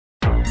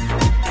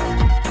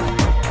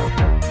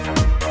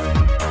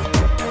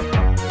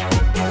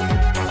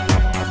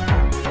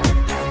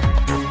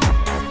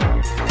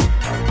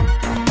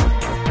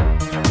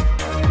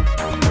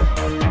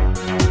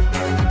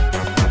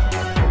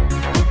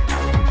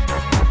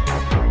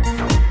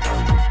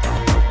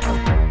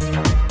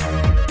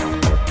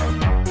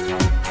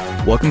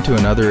Welcome to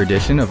another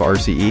edition of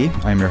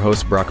RCE. I'm your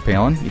host, Brock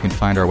Palen. You can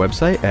find our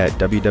website at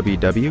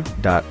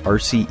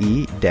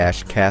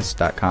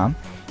www.rce-cast.com.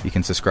 You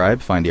can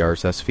subscribe, find the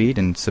RSS feed,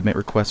 and submit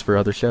requests for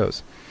other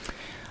shows.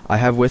 I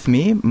have with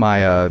me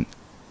my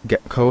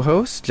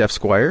co-host, Jeff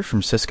Squyres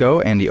from Cisco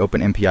and the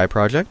Open MPI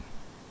project.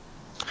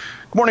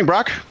 Good morning,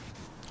 Brock.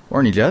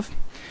 Morning, Jeff.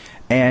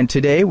 And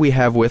today we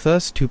have with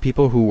us two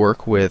people who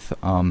work with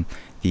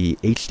the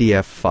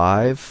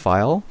HDF5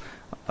 file.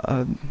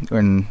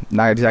 I'm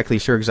not exactly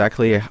sure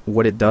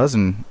what it does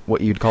and what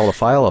you'd call a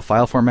file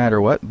format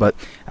or what, but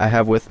I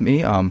have with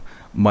me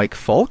Mike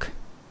Falk.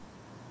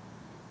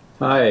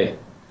 Hi.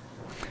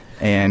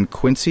 And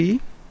Quincey.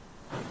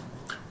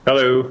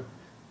 Hello.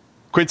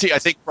 Quincey, I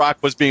think Brock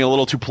was being a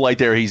little too polite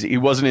there. He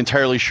wasn't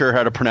entirely sure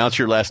how to pronounce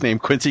your last name.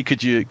 Quincey,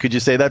 could you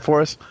say that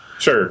for us?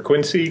 Sure.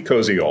 Quincey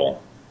Koziol.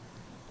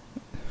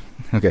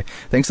 Okay.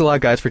 Thanks a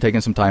lot, guys, for taking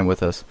some time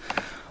with us.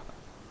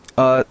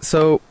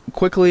 So,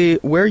 quickly,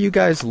 where are you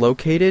guys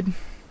located?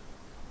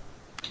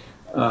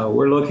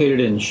 We're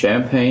located in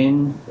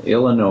Champaign,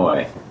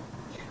 Illinois.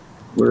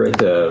 We're at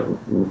the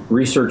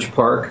research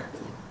park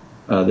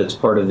that's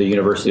part of the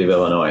University of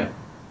Illinois.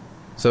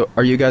 So,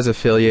 are you guys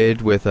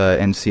affiliated with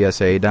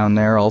NCSA down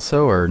there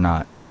also, or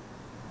not?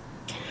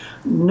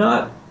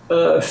 Not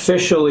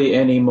officially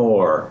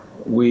anymore.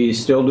 We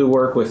still do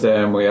work with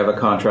them. We have a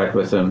contract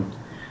with them.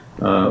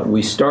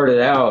 We started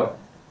out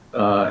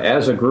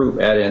as a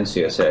group at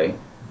NCSA,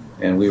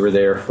 and we were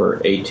there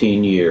for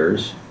 18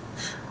 years.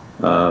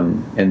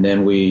 And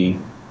then we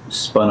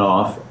spun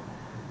off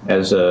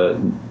as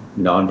a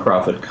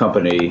nonprofit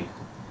company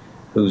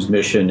whose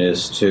mission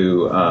is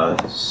to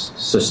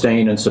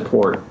sustain and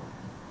support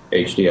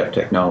HDF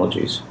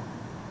technologies.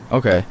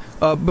 Okay.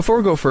 Before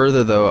we go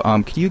further, though,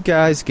 can you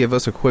guys give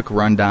us a quick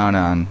rundown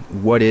on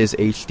what is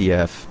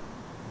HDF?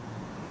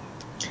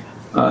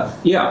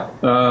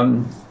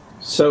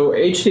 So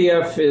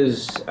HDF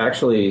is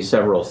actually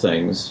several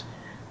things.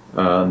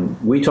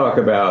 We talk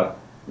about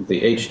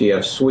the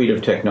HDF suite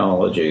of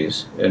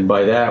technologies, and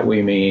by that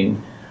we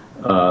mean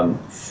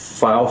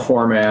file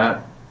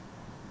format,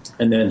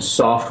 and then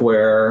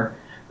software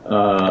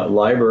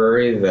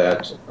library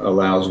that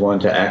allows one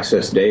to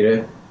access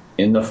data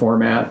in the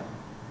format,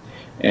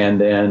 and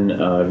then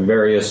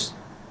various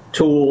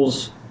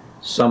tools,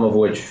 some of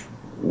which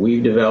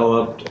we've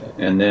developed,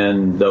 and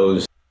then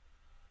those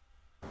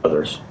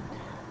others.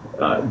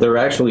 There are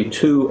actually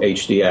two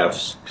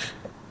HDFs.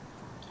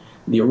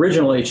 The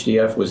original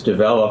HDF was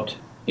developed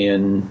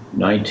in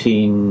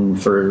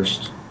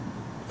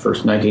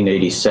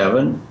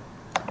 1987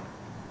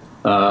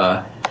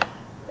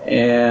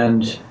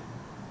 and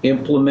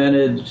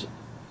implemented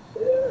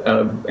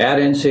at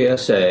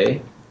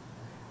NCSA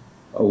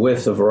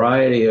with a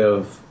variety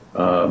of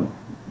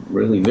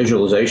really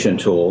visualization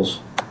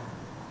tools.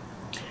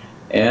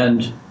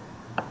 And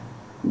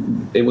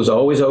it was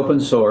always open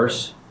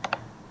source.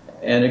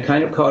 And it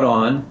kind of caught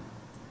on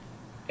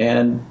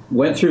and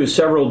went through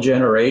several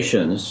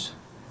generations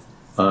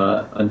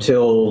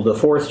until the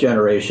fourth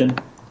generation,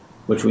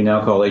 which we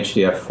now call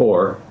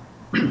HDF4.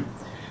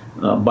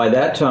 By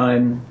that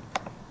time,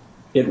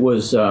 it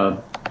was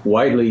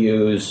widely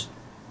used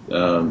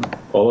all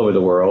over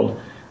the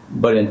world,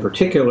 but in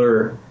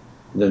particular,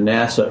 the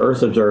NASA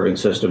Earth Observing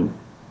System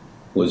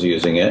was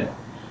using it,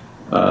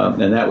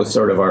 and that was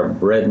sort of our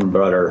bread and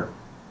butter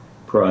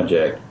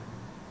project.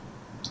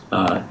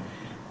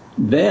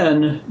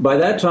 Then, by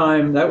that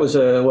time, that was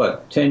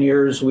 10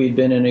 years we'd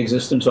been in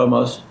existence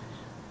almost,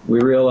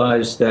 we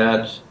realized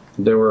that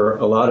there were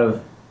a lot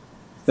of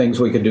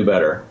things we could do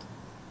better.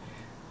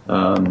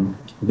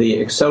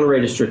 The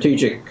Accelerated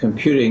Strategic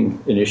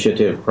Computing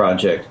Initiative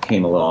project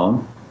came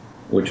along,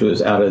 which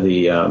was out of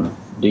the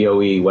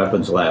DOE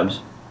weapons labs.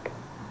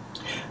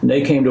 And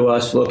they came to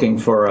us looking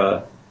for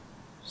a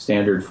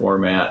standard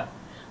format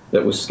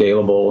that was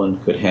scalable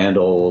and could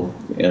handle,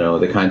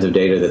 the kinds of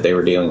data that they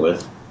were dealing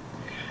with.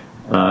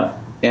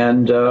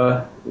 And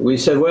we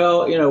said,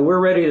 well, we're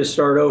ready to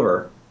start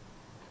over.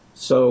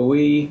 So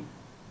we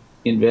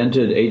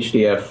invented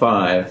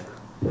HDF5,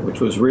 which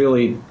was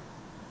really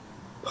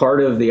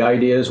part of the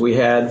ideas we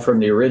had from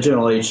the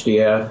original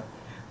HDF,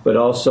 but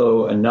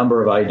also a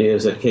number of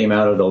ideas that came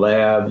out of the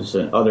labs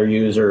and other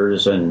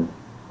users and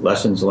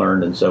lessons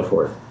learned and so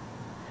forth.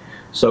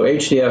 So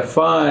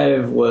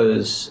HDF5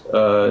 was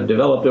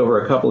developed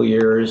over a couple of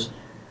years,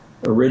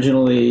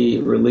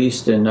 originally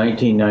released in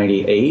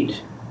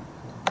 1998.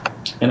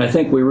 And I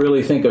think we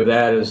really think of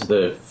that as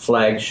the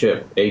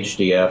flagship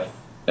HDF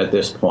at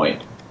this point.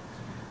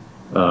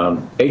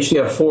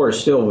 HDF4 is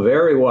still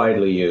very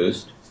widely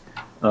used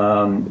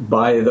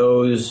by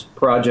those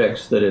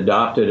projects that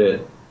adopted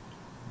it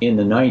in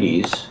the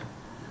 90s,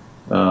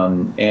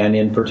 and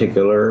in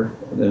particular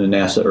the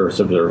NASA Earth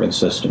Observing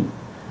System.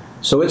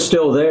 So it's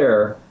still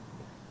there,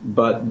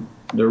 but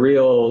the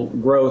real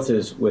growth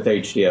is with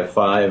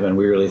HDF5, and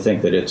we really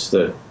think that it's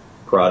the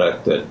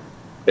product that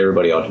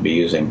everybody ought to be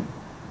using.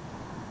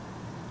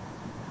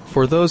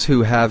 For those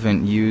who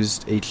haven't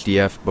used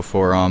HDF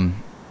before,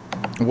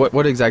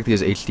 what exactly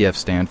does HDF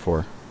stand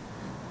for?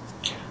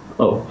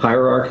 Oh,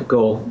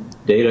 hierarchical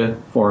data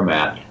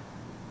format.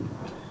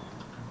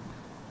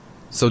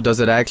 So does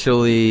it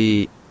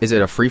actually, is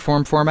it a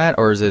freeform format,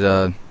 or is it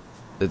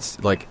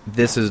it's like,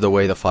 this is the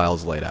way the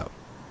file's laid out?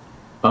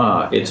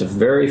 It's a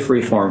very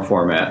freeform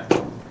format.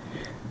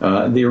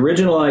 The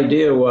original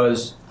idea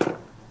was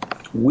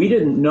we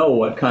didn't know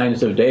what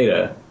kinds of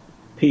data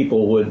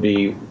people would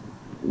be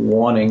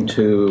wanting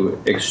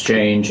to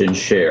exchange and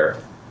share.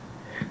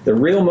 The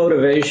real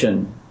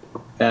motivation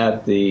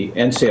at the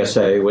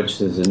NCSA, which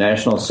is the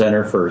National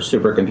Center for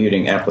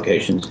Supercomputing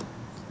Applications,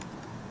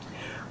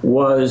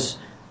 was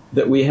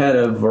that we had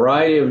a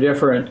variety of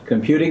different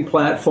computing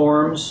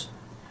platforms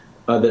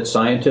that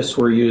scientists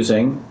were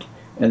using,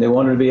 and they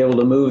wanted to be able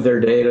to move their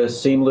data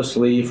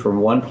seamlessly from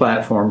one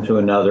platform to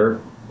another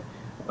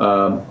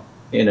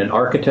in an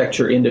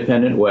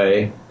architecture-independent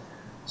way.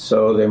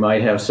 So they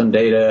might have some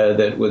data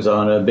that was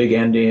on a big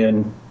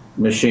Endian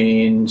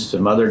machine,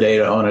 some other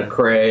data on a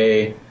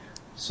Cray,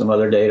 some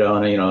other data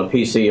on a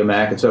PC, a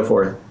Mac, and so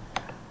forth.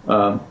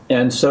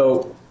 And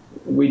so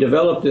we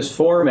developed this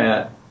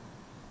format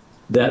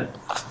that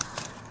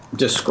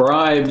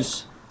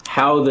describes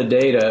how the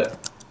data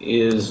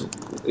is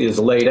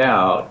laid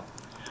out,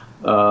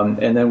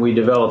 and then we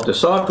developed a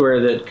software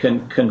that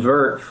can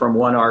convert from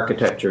one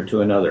architecture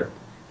to another.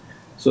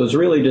 So it's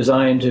really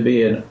designed to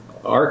be an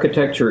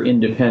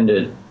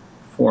architecture-independent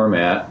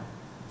format.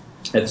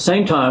 At the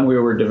same time, we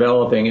were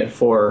developing it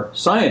for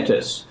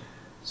scientists.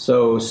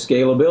 So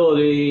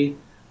scalability,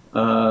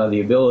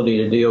 the ability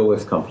to deal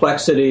with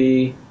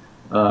complexity,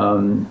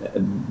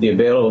 the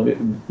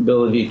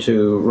ability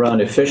to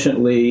run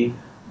efficiently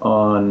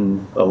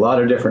on a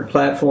lot of different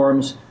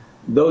platforms,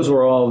 those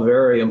were all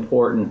very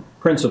important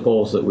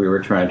principles that we were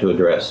trying to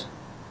address.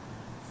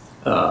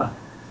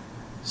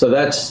 So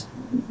that's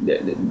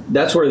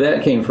where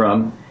that came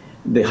from.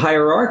 The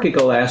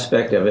hierarchical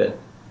aspect of it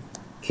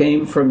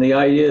came from the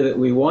idea that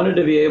we wanted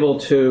to be able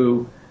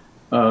to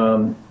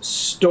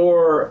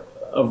store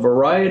a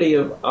variety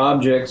of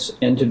objects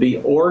and to be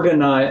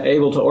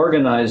able to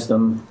organize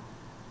them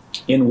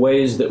in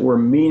ways that were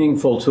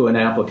meaningful to an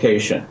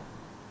application.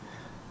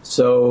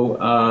 So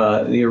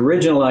the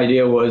original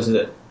idea was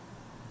that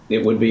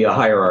it would be a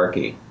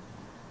hierarchy.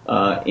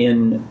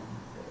 In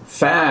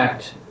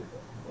fact,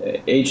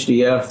 an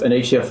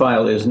HDF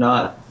file is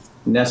not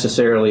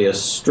necessarily a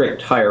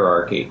strict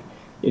hierarchy.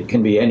 It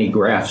can be any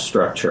graph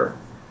structure.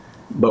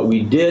 But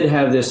we did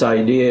have this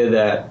idea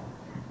that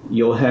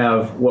you'll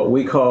have what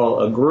we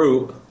call a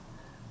group,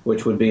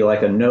 which would be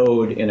like a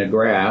node in a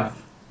graph,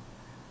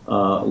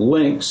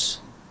 links,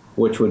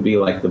 which would be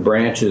like the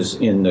branches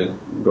in the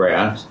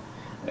graphs,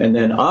 and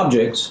then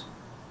objects,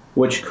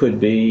 which could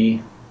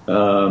be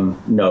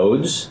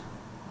nodes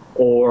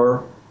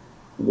or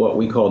what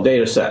we call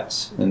data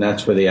sets, and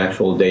that's where the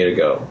actual data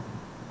go.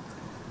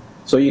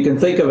 So you can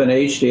think of an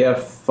HDF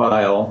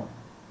file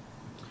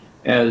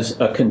as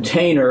a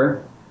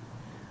container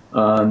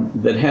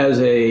that has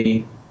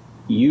a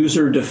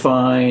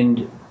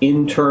user-defined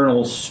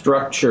internal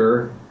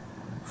structure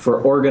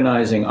for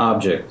organizing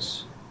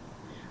objects.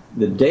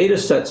 The data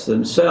sets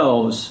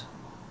themselves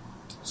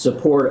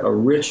support a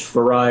rich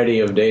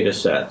variety of data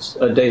types.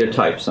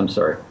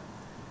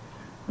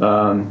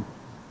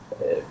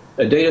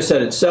 A data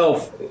set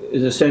itself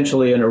is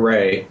essentially an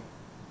array,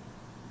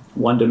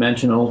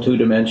 one-dimensional,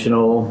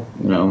 two-dimensional,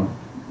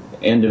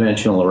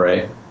 n-dimensional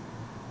array.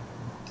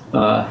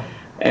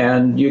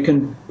 And you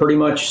can pretty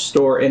much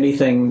store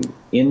anything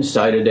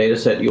inside a data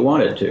set you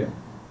wanted to.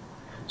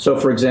 So,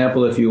 for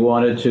example, if you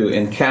wanted to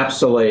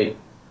encapsulate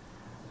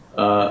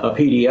a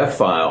PDF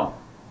file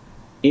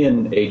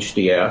in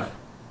HDF,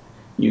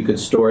 you could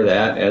store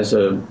that as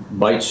a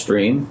byte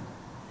stream,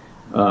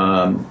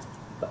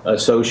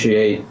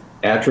 associate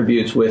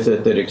attributes with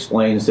it that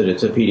explains that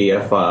it's a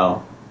PDF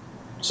file,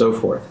 so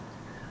forth.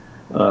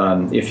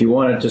 If you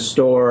wanted to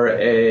store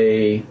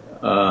a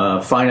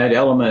finite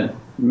element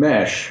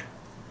mesh,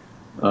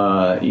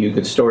 you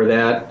could store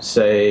that,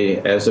 say,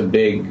 as a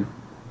big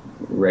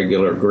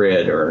regular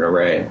grid or an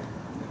array.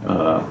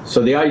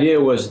 So the idea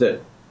was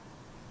that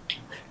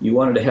you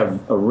wanted to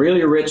have a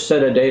really rich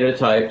set of data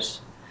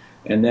types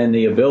and then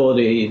the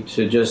ability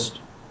to just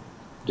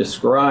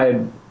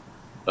describe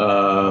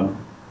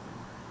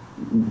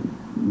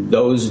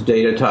those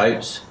data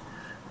types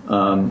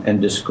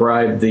and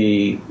describe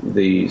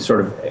the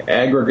sort of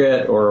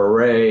aggregate or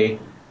array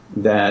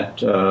that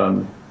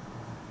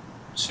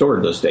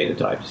stored those data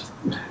types.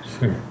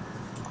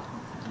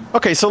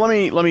 Okay, so let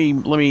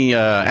me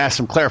ask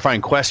some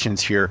clarifying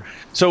questions here.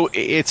 So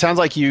it sounds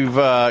like you've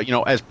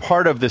as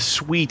part of the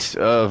suite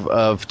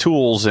of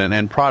tools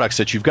and products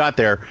that you've got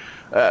there,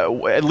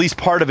 at least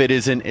part of it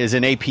is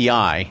an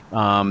API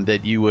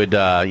that you would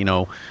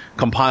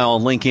compile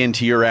and link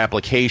into your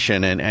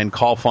application and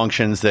call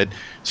functions that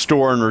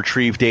store and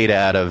retrieve data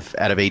out of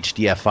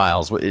HDF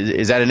files.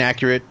 Is that an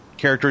accurate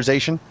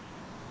characterization?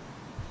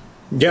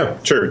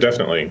 Yeah, sure,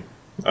 definitely.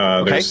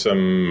 Okay. There's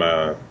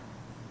some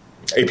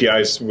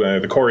APIs,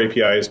 the core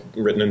APIs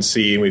written in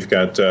C. We've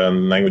got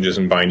languages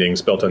and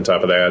bindings built on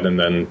top of that, and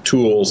then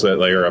tools that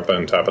layer up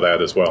on top of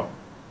that as well.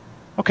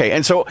 Okay,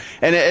 and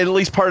at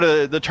least part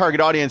of the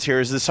target audience here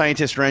is the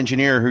scientist or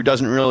engineer who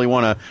doesn't really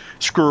want to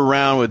screw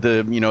around with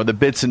the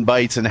bits and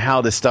bytes and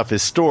how this stuff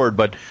is stored,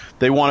 but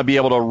they want to be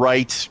able to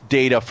write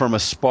data from a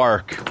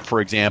Spark,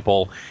 for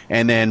example,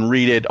 and then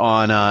read it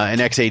on an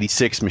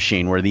x86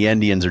 machine where the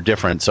endians are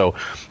different. So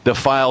the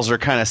files are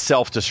kind of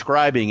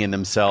self-describing in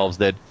themselves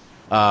that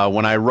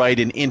when I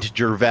write an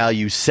integer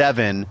value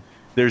 7,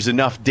 there's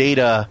enough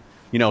data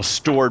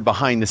stored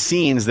behind the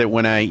scenes that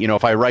when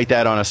if I write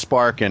that on a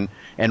Spark and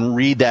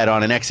read that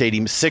on an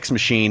x86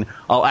 machine,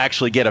 I'll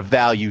actually get a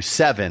value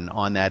 7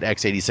 on that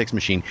x86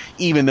 machine,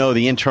 even though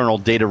the internal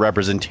data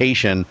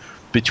representation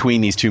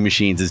between these two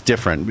machines is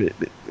different.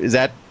 Is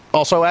that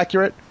also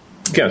accurate?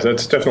 Yes,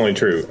 that's definitely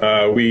true.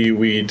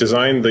 We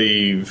designed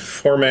the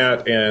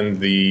format and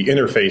the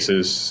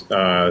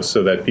interfaces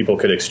so that people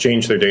could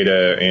exchange their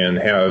data and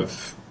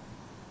have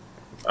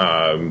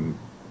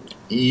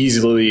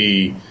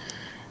easily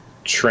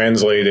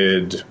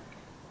translated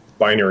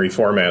binary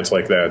formats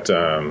like that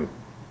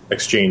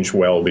exchange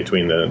well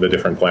between the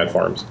different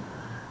platforms.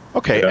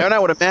 Okay, Yeah. and I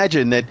would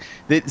imagine that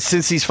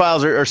since these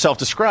files are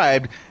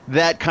self-described,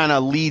 that kind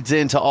of leads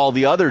into all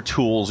the other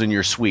tools in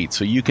your suite.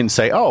 So you can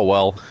say, oh,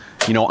 well,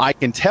 I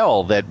can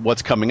tell that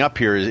what's coming up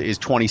here is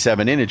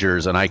 27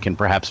 integers, and I can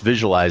perhaps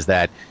visualize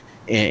that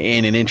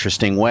in an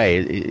interesting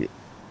way.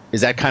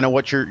 Is that kind of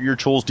what your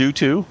tools do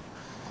too?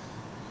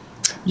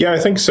 Yeah, I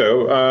think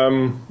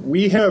so.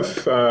 We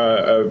have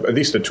at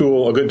least a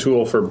good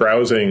tool for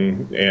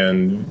browsing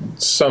and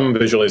some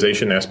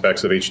visualization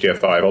aspects of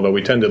HDF5, although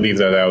we tend to leave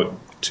that out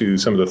to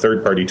some of the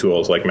third-party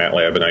tools like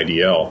MATLAB and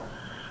IDL.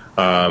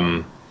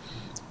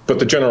 But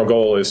the general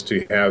goal is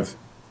to have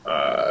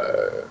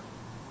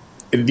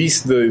at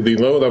least the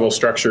low-level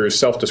structure is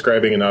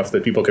self-describing enough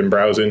that people can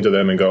browse into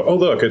them and go, oh,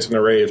 look, it's an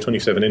array of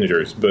 27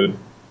 integers. But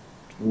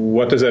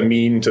what does that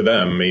mean to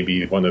them?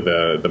 Maybe one of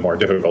the more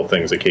difficult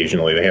things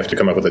occasionally. They have to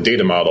come up with a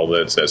data model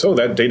that says, oh,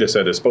 that data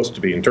set is supposed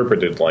to be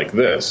interpreted like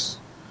this.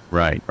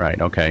 Right,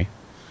 okay.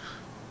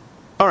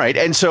 All right,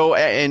 and so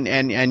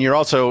and you're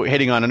also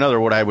hitting on another,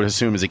 what I would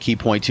assume is a key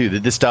point too,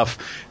 that this stuff,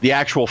 the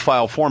actual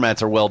file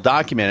formats are well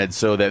documented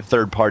so that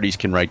third parties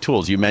can write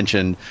tools. You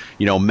mentioned,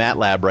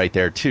 MATLAB right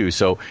there too.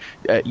 So,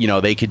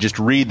 they could just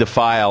read the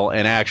file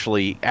and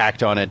actually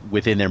act on it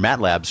within their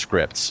MATLAB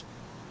scripts.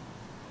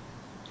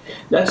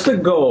 That's the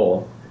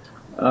goal.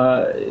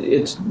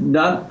 It's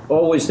not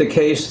always the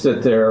case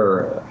that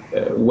they're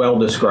well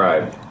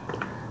described.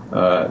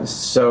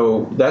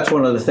 So that's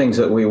one of the things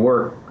that we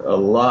work a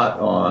lot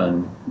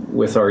on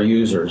with our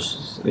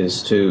users,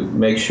 is to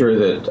make sure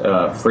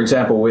that, for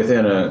example,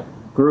 within a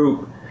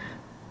group,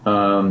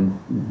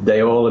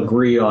 they all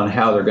agree on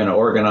how they're going to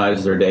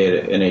organize their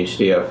data in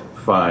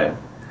HDF5.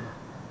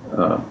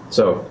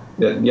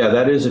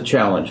 That is a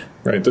challenge.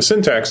 Right. The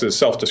syntax is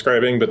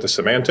self-describing, but the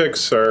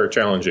semantics are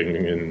challenging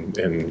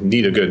and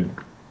need a good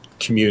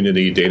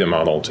community data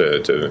model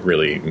to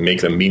really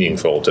make them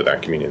meaningful to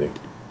that community.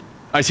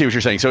 I see what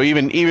you're saying. So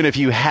even if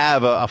you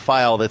have a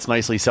file that's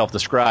nicely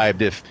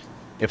self-described, if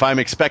I'm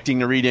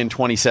expecting to read in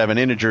 27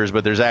 integers,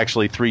 but there's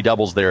actually 3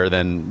 doubles there,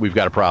 then we've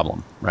got a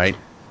problem, right?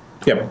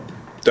 Yep,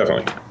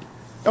 definitely.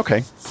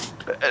 Okay.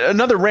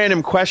 Another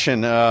random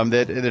question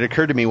that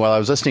occurred to me while I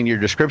was listening to your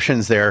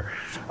descriptions there.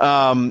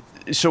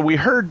 So we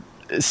heard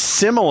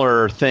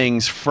similar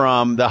things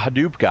from the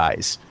Hadoop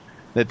guys,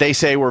 that they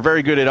say we're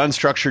very good at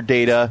unstructured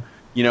data.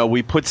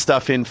 We put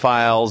stuff in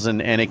files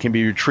and it can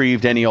be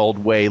retrieved any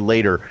old way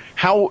later.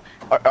 How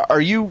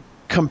are you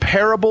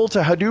comparable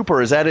to Hadoop,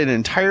 or is that an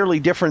entirely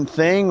different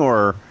thing,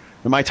 or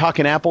am I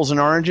talking apples and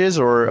oranges,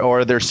 or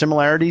are there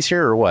similarities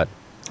here, or what?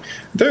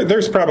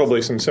 There's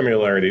probably some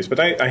similarities,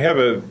 but I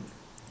haven't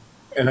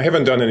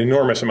done an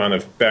enormous amount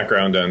of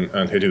background on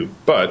Hadoop,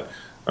 but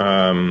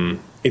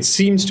it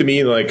seems to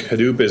me like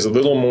Hadoop is a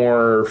little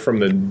more from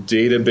the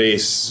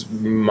database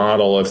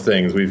model of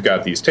things. We've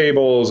got these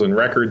tables and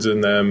records in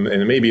them,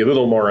 and it may be a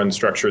little more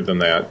unstructured than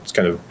that. It's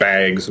kind of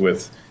bags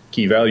with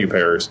key value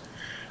pairs.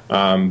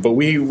 But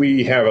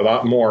we have a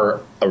lot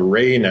more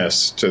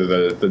arrayness to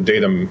the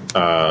data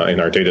in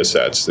our data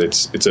sets.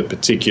 It's a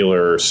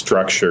particular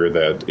structure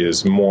that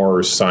is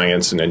more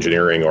science and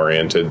engineering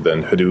oriented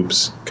than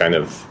Hadoop's kind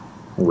of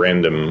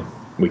random,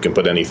 we can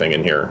put anything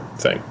in here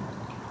thing.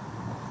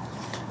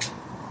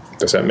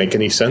 Does that make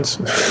any sense?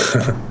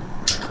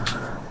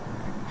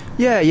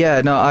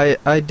 Yeah. No,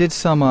 I did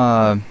some,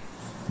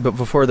 but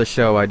before the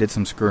show, I did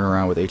some screwing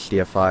around with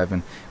HDF5,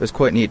 and it was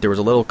quite neat. There was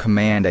a little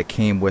command that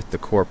came with the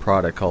core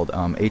product called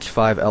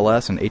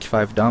H5ls and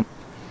H5dump,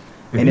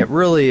 and it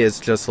really is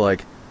just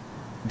like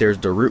there's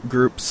the root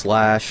group /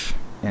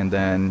 and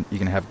then you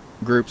can have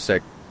groups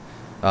that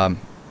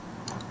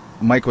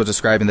Mike was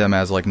describing them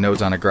as like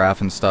nodes on a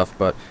graph and stuff,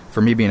 but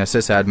for me being a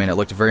sysadmin, it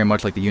looked very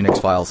much like the Unix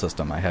file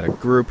system. I had a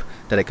group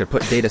that I could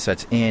put data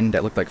sets in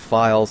that looked like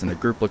files, and the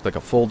group looked like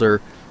a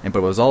folder, but it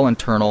was all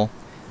internal,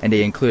 and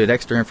they included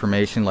extra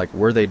information like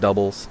were they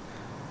doubles,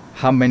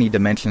 how many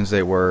dimensions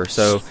they were.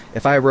 So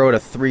if I wrote a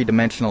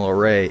 3-dimensional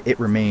array, it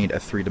remained a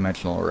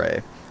 3-dimensional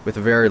array with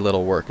very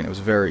little work, and it was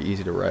very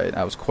easy to write.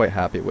 I was quite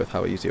happy with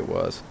how easy it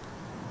was.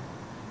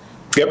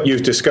 Yep,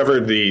 you've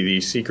discovered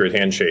the secret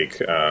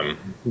handshake.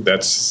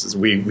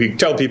 We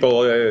tell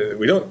people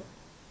we don't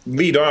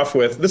lead off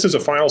with, this is a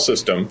file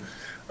system,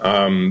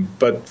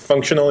 but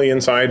functionally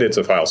inside it's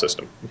a file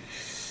system.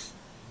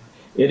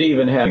 It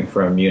even had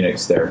from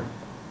Unix there.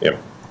 Yep.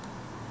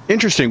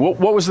 Interesting. What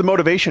was the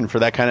motivation for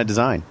that kind of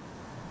design?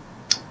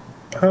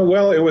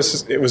 Well, it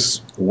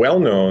was well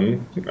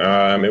known.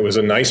 It was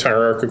a nice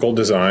hierarchical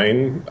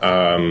design.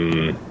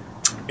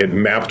 It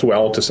mapped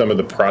well to some of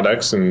the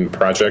products and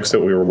projects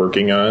that we were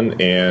working on,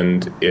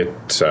 and there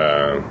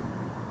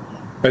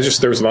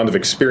was a lot of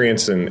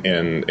experience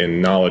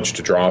and knowledge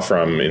to draw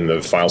from in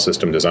the file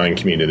system design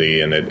community,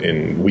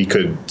 and we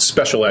could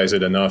specialize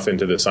it enough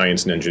into the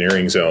science and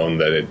engineering zone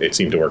that it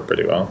seemed to work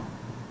pretty well.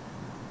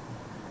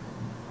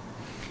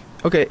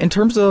 Okay, in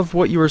terms of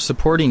what you were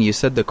supporting, you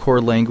said the core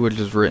language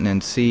was written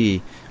in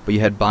C, but you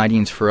had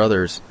bindings for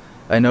others.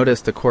 I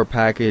noticed the core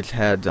package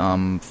had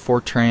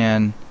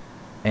Fortran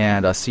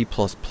and a C++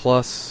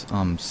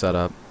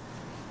 setup.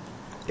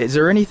 Is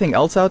there anything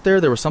else out there?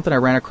 There was something I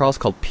ran across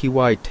called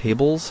PY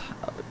tables.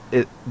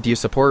 Do you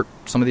support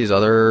some of these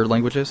other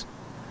languages?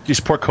 Do you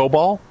support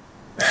COBOL?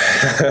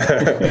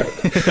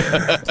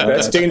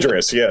 That's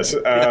dangerous, yes.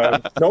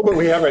 No, but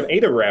we have an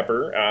Ada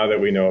wrapper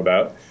that we know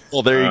about.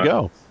 Well, there you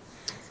go.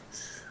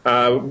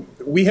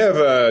 We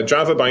have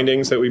Java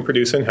bindings that we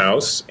produce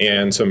in-house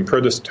and some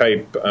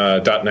prototype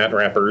 .NET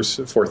wrappers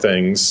for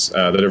things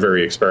that are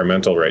very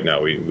experimental right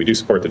now. We do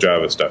support the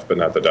Java stuff, but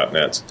not the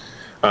 .NETs.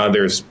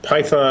 There's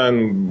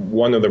Python.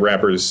 One of the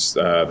wrappers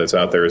that's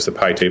out there is the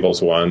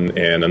PyTables one,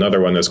 and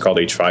another one that's called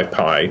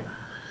H5Pi.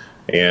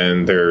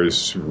 And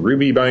there's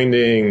Ruby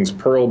bindings,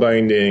 Perl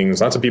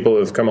bindings. Lots of people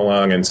have come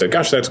along and said,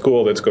 gosh, that's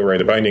cool. Let's go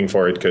write a binding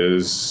for it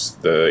because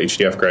the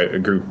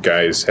HDF Group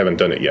guys haven't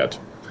done it yet.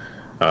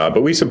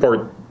 But we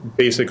support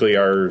basically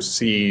our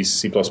C,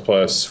 C++,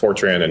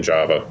 Fortran, and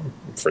Java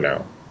for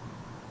now.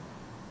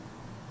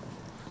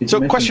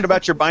 So a question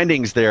about your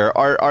bindings there.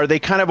 Are they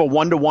kind of a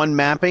one-to-one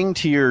mapping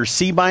to your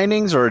C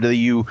bindings, or do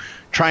you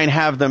try and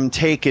have them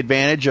take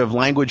advantage of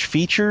language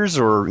features,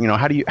 or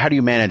how do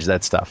you manage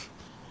that stuff?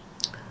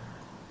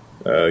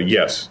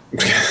 Yes. We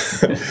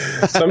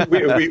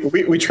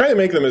try to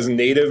make them as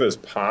native as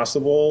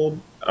possible.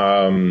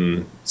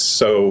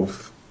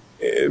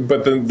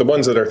 But the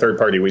ones that are third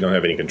party, we don't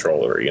have any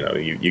control over.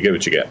 You get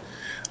what you get.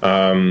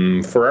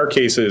 For our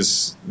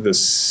cases, the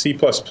C++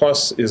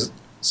 is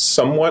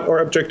somewhat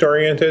object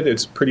oriented.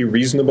 It's pretty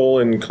reasonable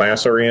and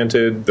class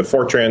oriented. The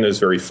Fortran is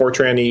very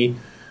Fortran-y.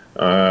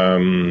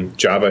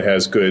 Java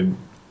has good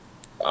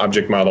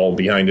object model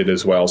behind it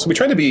as well. So we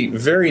try to be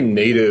very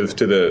native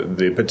to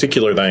the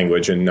particular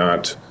language and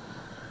not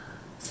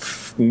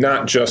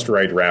just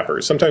write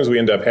wrappers. Sometimes we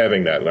end up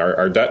having that.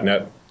 Our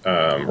 .NET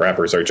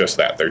wrappers are just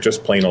that. They're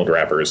just plain old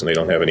wrappers, and they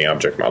don't have any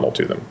object model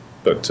to them.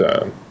 But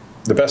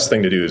the best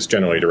thing to do is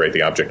generally to write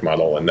the object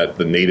model and let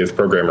the native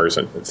programmers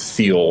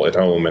feel at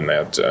home in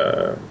that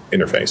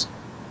interface.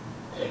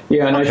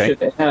 Yeah, and okay. I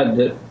should add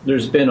that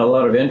there's been a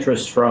lot of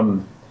interest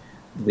from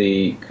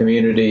the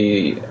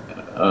community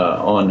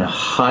on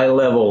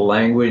high-level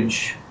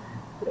language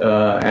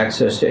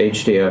access to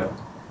HDF.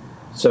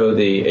 So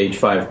the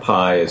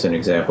H5Pi is an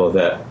example of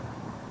that.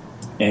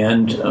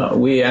 And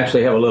we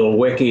actually have a little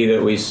wiki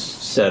that we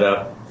set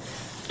up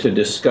to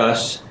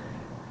discuss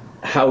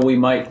how we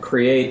might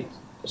create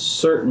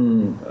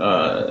certain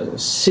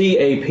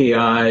C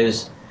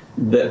APIs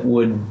that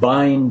would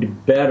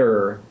bind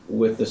better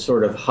with the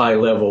sort of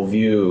high-level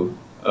view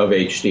of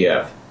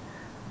HDF.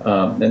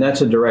 And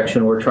that's a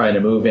direction we're trying to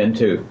move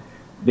into,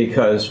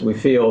 because we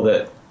feel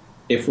that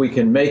if we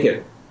can make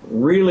it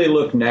really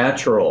look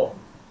natural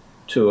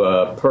to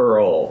a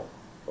Perl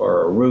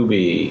or a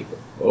Ruby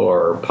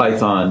or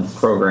Python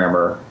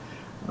programmer,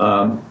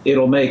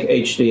 it'll make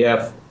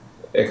HDF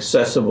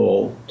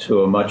accessible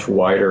to a much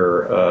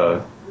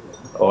wider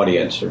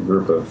audience or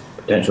group of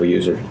potential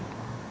users.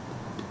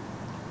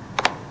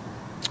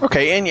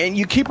 Okay, and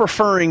you keep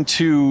referring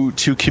to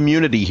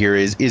community here.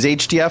 Is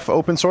HDF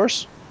open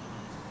source?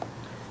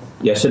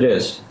 Yes, it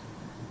is.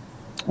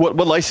 What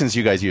license do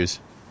you guys use?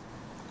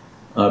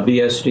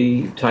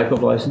 BSD type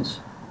of license.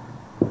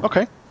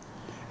 Okay.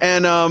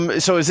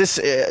 And so is this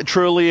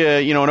truly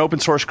an open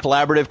source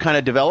collaborative kind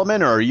of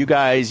development, or are you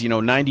guys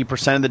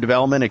 90% of the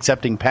development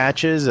accepting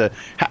patches?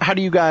 How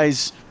do you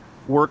guys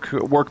work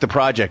the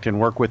project and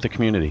work with the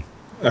community?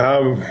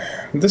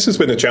 This has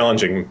been a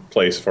challenging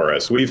place for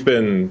us.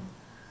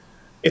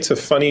 It's a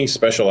funny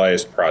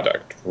specialized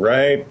product,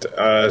 right?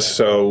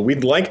 So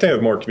we'd like to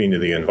have more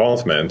community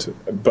involvement,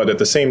 but at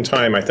the same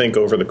time, I think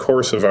over the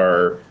course of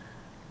our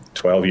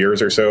 12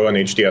 years or so on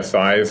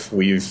HDF5,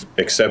 we've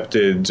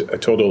accepted a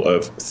total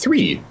of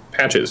 3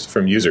 patches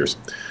from users.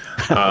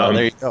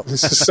 There you go.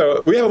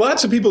 So we have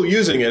lots of people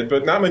using it,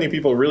 but not many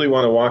people really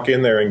want to walk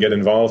in there and get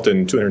involved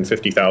in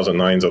 250,000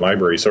 lines of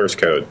library source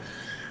code.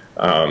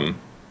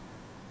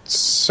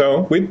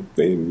 So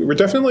we're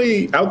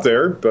definitely out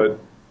there, but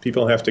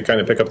people have to kind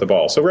of pick up the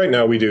ball. So right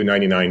now we do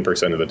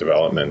 99% of the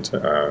development.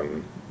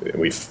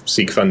 We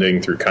seek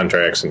funding through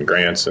contracts and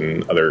grants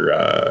and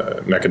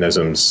other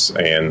mechanisms,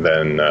 and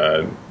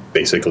then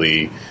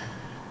basically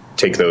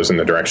take those in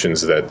the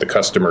directions that the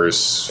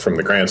customers from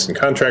the grants and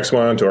contracts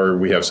want, or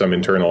we have some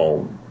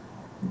internal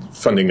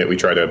funding that we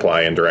try to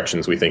apply in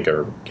directions we think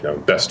are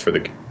best for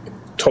the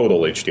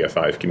total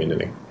HDF5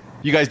 community.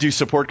 You guys do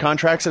support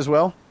contracts as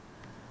well?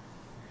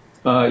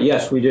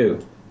 Yes, we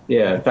do.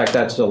 Yeah, in fact,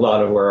 that's a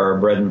lot of where our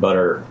bread and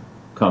butter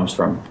comes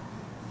from.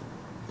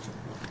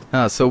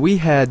 So we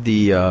had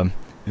the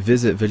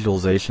Visit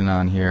visualization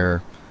on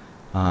here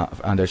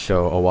on this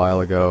show a while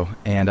ago,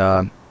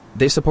 and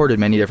they supported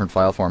many different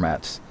file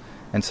formats.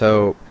 And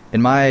so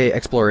in my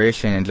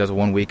exploration in just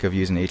 1 week of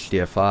using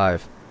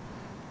HDF5,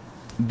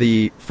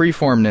 the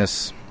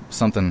freeformness,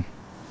 something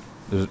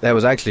that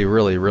was actually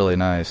really, really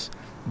nice.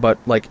 But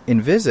like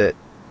in Visit,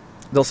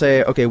 they'll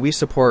say, okay, we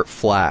support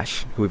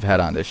Flash, who we've had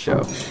on this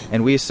show,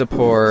 and we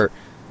support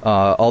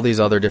all these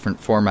other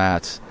different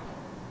formats.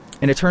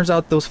 And it turns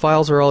out those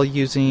files are all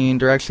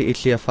they're actually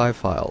HDF5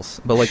 files.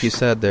 But like you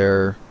said,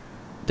 they're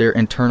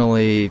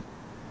internally,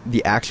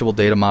 the actual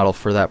data model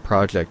for that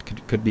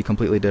project could be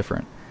completely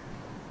different.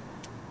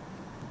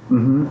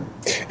 Mm-hmm.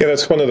 Yeah,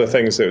 that's one of the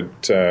things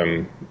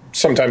that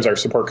sometimes our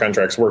support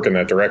contracts work in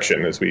that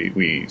direction, is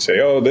we say,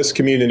 oh, this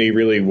community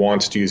really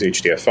wants to use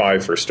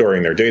HDF5 for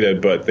storing their data,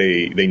 but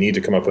they need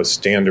to come up with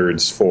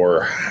standards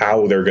for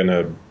how they're going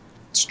to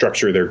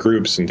structure their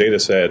groups and data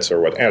sets,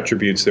 or what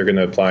attributes they're going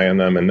to apply on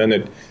them. And then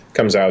it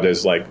comes out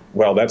as like,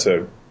 well, that's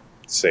a,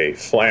 say,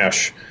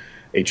 Flash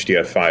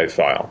HDF5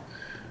 file.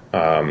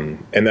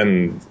 And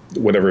then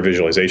whatever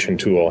visualization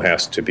tool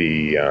has to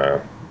be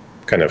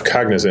kind of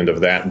cognizant of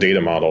that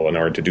data model in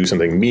order to do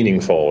something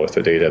meaningful with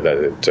the data that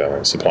it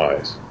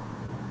supplies.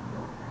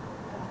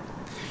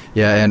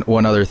 Yeah, and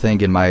one other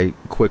thing in my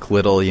quick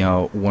little,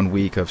 1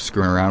 week of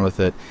screwing around with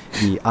it,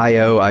 the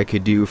I/O I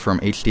could do from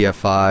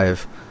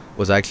HDF5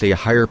 was actually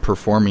higher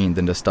performing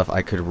than the stuff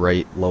I could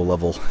write low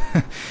level.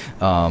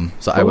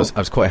 So I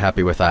was quite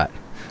happy with that.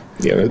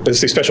 Yeah,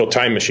 that's the special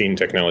time machine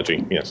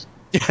technology. Yes.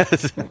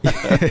 Yes.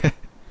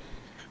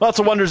 Well, it's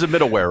the wonders of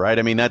middleware, right?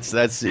 I mean,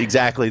 that's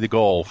exactly the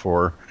goal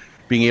for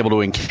being able to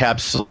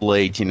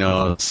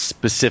encapsulate,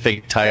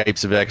 specific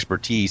types of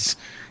expertise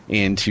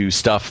into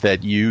stuff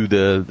that you,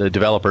 the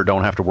developer,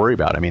 don't have to worry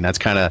about. I mean, it's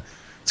kind of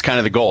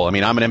the goal. I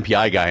mean, I'm an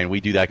MPI guy, and we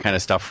do that kind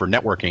of stuff for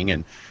networking,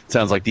 and it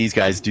sounds like these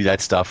guys do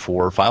that stuff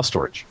for file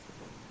storage.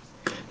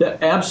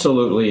 That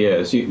absolutely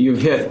is.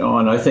 You've hit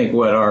on, I think,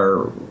 what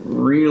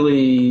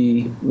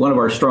one of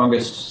our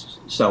strongest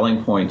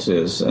selling points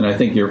is, and I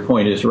think your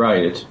point is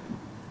right.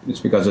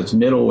 It's because it's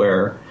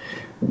middleware.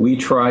 We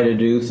try to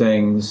do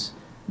things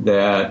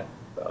that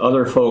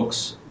other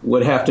folks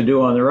would have to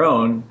do on their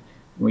own.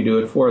 We do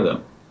it for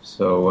them.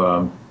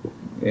 So,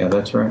 yeah,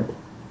 that's right.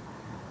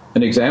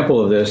 An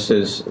example of this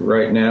is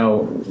right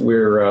now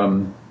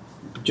we're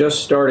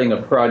just starting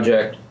a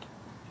project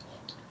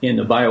in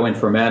the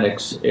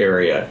bioinformatics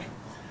area.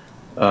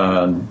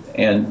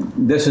 And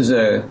this is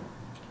a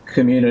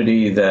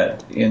community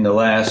that in the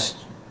last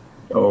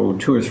 2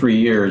 or 3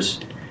 years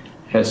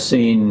has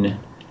seen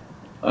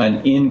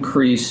an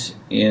increase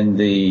in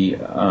the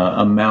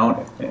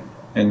amount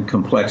and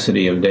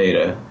complexity of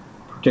data,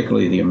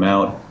 particularly the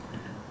amount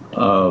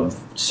of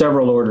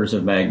several orders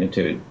of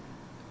magnitude.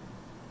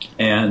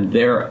 And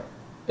their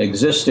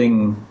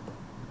existing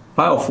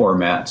file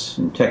formats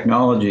and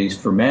technologies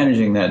for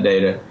managing that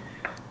data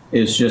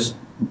is just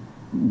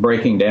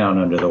breaking down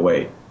under the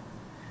weight.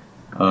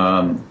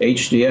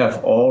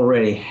 HDF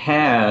already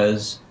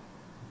has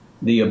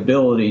the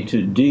ability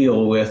to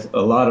deal with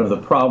a lot of the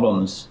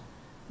problems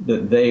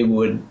that they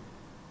would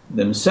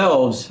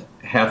themselves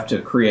have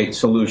to create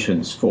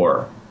solutions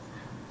for.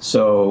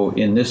 So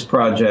in this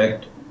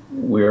project,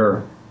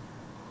 we're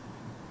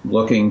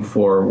looking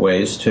for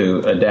ways to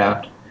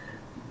adapt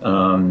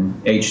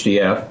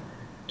HDF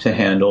to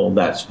handle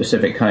that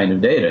specific kind of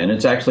data. And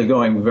it's actually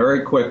going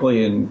very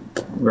quickly and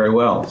very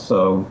well.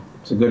 So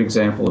it's a good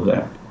example of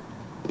that.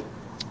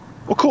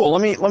 Well, cool.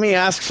 Let me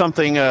ask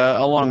something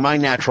along my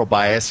natural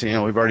bias. We've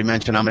already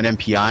mentioned I'm an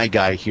MPI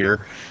guy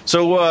here.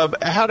 So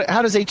how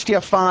does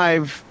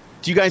HDF5,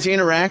 do you guys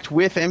interact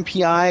with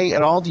MPI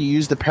at all? Do you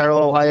use the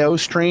parallel I/O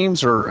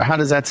streams, or how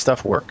does that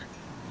stuff work?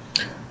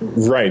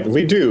 Right,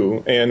 we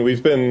do, and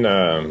we've been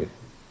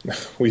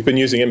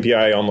using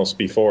MPI almost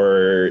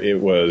before it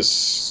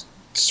was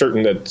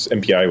certain that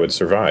MPI would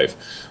survive.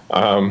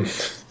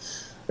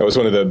 That was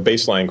one of the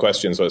baseline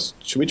questions: was,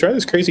 should we try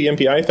this crazy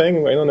MPI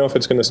thing? I don't know if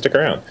it's going to stick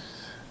around.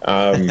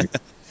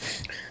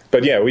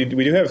 But yeah, we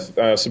do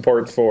have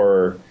support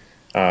for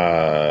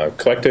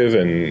collective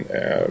and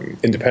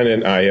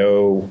independent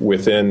I/O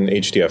within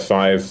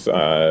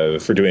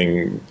HDF5 for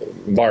doing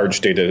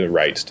large data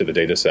writes to the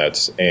data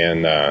sets,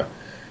 and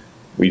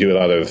we do a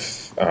lot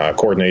of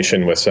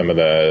coordination with some of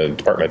the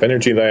Department of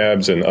Energy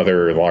labs and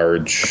other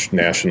large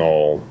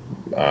national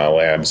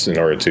labs in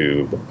order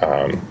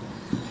to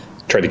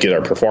try to get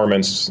our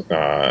performance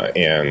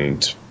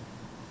and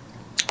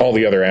all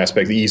the other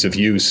aspects, the ease of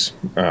use,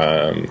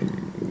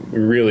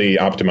 really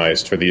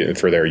optimized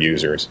for their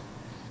users.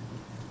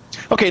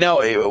 Okay, now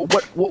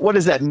what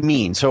does that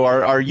mean? So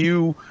are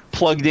you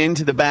plugged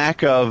into the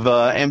back of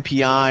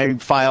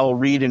MPI file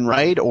read and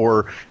write,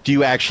 or do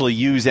you actually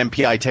use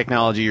MPI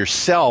technology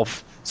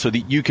yourself so that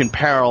you can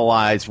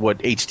parallelize what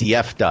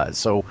HDF does?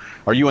 So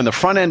are you on the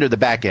front end or the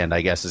back end,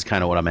 I guess, is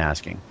kind of what I'm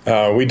asking.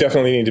 We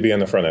definitely need to be on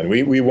the front end.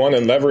 We want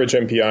to leverage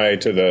MPI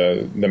to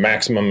the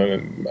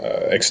maximum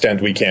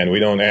extent we can. We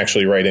don't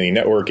actually write any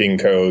networking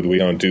code. We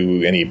don't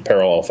do any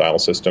parallel file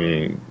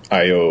system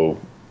I/O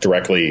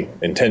directly,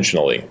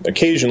 intentionally.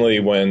 Occasionally,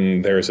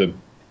 when there's a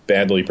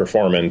badly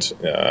performant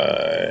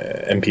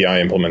MPI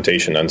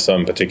implementation on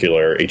some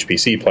particular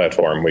HPC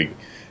platform, we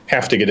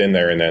have to get in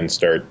there and then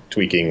start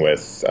tweaking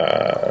with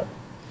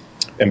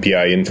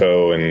MPI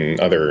info and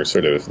other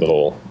sort of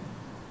little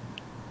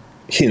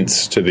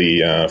hints to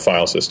the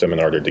file system in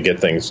order to get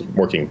things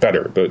working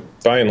better. But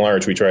by and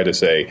large, we try to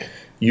say,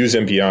 use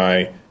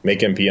MPI,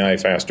 make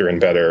MPI faster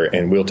and better,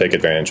 and we'll take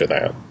advantage of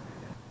that.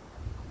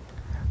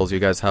 You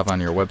guys have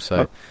on your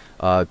website.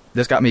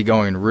 This got me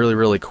going really,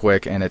 really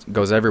quick, and it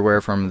goes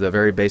everywhere from the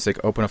very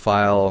basic open a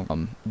file.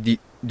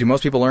 Do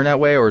most people learn that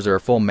way, or is there a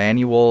full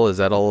manual? Is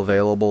that all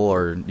available,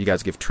 or do you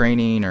guys give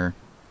training? Or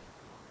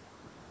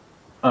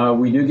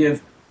we do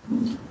give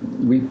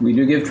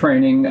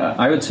training.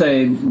 I would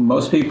say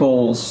most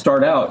people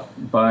start out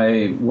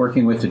by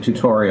working with the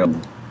tutorial.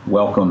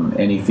 Welcome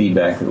any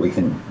feedback that we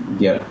can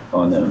get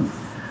on them.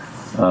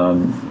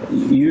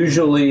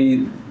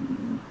 Usually,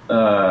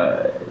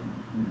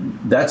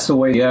 that's the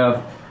way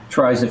HDF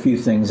tries a few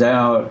things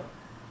out.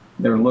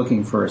 They're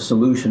looking for a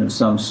solution of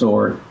some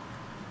sort.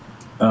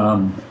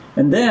 And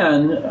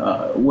then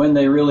when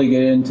they really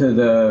get into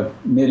the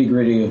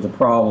nitty-gritty of the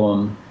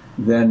problem,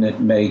 then it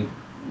may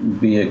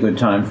be a good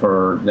time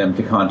for them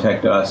to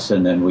contact us,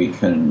 and then we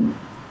can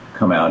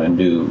come out and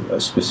do a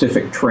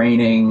specific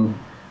training,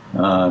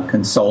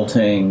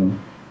 consulting.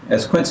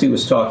 As Quincey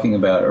was talking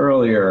about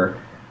earlier,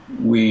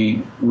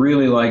 we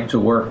really like to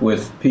work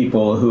with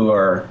people who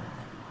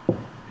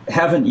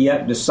haven't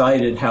yet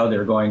decided how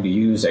they're going to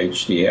use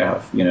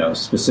HDF,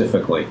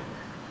 specifically.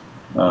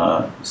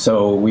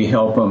 So we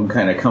help them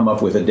kind of come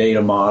up with a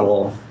data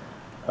model.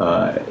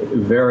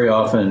 Very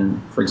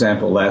often, for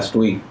example, last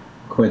week,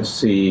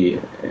 Quincey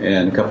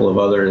and a couple of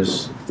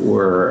others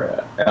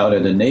were out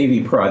at a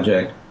Navy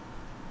project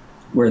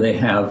where they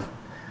have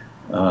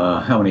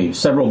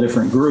several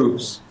different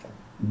groups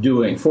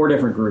doing 4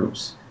 different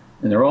groups,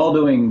 and they're all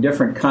doing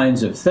different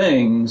kinds of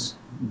things,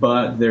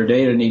 but their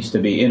data needs to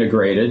be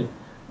integrated.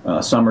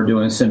 Some are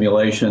doing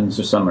simulations,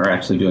 or some are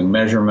actually doing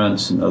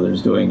measurements, and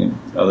others doing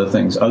other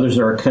things. Others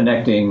are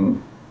connecting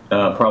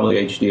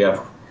probably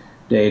HDF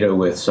data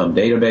with some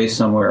database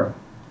somewhere.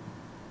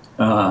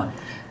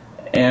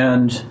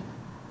 And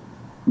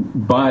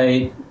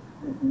by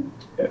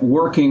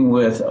working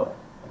with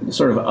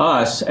sort of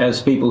us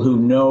as people who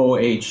know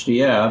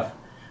HDF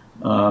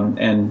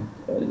and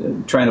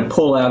trying to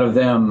pull out of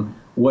them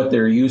what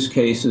their use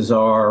cases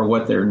are,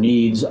 what their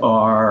needs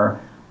are,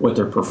 what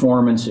their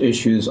performance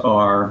issues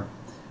are,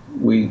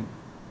 we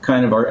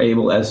kind of are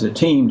able as a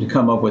team to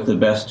come up with the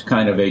best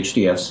kind of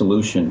HDF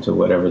solution to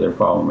whatever their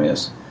problem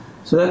is.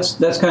 So that's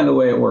kind of the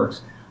way it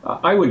works.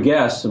 I would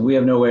guess, and we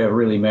have no way of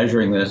really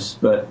measuring this,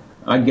 but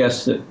I'd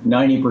guess that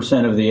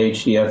 90% of the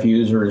HDF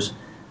users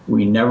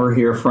we never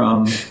hear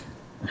from,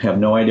 have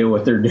no idea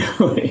what they're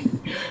doing,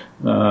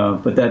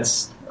 but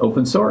that's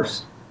open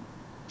source.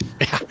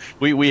 Yeah,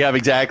 we have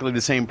exactly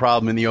the same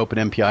problem in the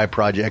OpenMPI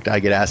project. I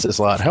get asked this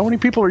a lot. How many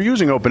people are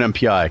using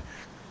OpenMPI?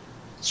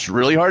 It's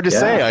really hard to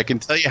say. I can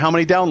tell you how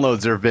many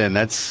downloads there have been.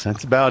 That's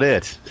about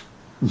it.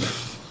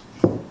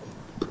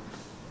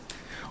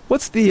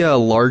 What's the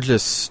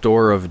largest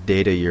store of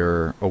data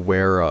you're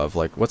aware of?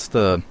 Like, what's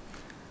the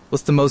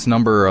most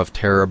number of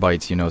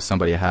terabytes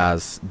somebody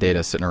has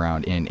data sitting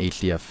around in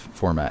HDF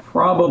format?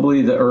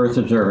 Probably the Earth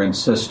Observing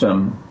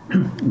System.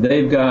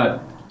 They've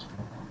got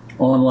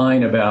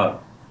online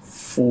about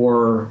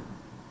 4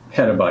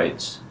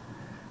 petabytes.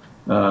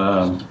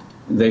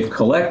 They've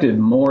collected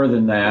more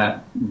than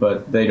that,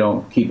 but they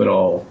don't keep it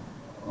all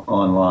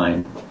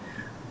online.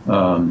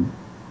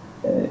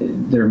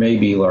 There may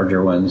be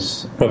larger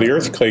ones. Well, the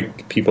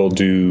Earthquake people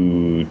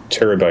do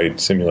terabyte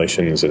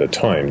simulations at a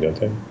time, don't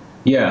they?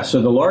 Yeah,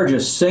 so the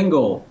largest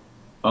single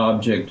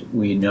object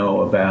we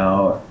know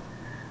about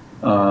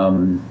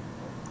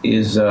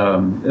is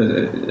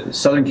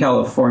Southern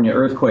California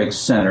Earthquake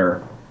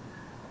Center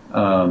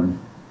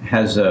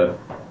has a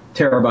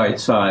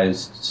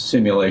terabyte-sized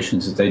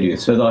simulations that they do.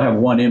 So they'll have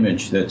one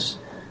image that's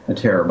a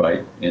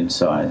terabyte in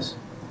size.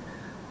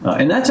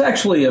 And that's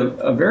actually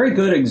a very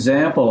good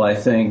example, I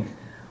think,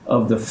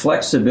 of the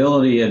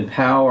flexibility and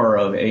power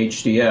of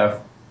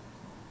HDF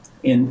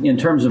in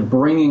terms of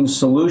bringing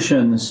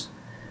solutions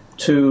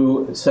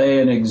to, say,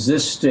 an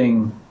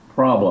existing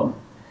problem.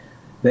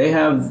 They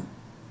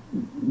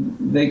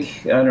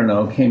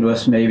came to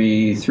us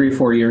maybe 3 or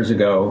 4 years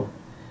ago,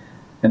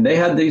 and they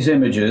had these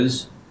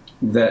images,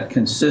 that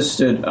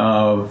consisted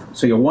of,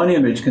 so your one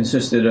image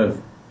consisted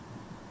of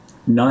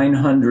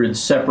 900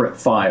 separate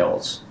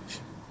files.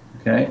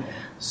 Okay,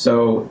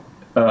 so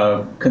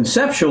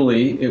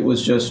conceptually, it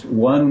was just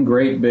one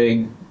great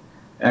big,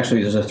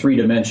 actually there's a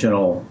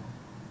three-dimensional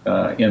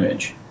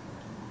image.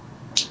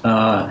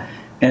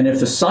 And if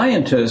the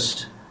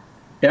scientist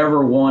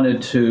ever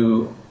wanted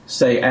to,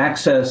 say,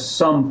 access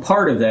some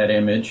part of that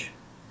image,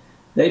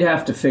 they'd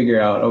have to figure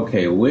out,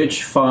 okay,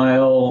 which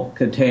file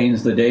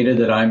contains the data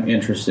that I'm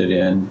interested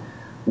in?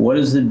 What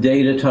is the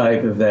data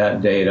type of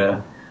that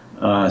data?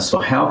 So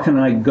how can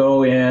I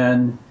go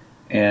in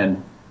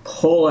and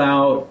pull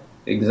out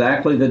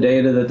exactly the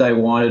data that I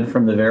wanted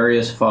from the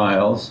various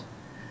files,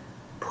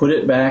 put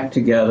it back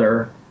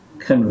together,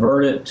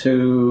 convert it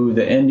to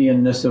the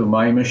endianness of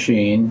my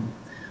machine,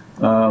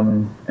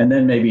 and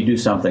then maybe do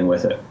something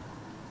with it.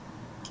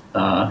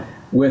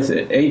 With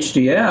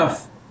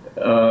HDF,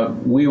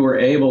 we were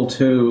able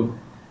to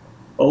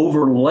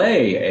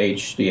overlay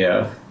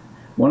HDF.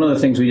 One of the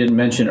things we didn't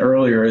mention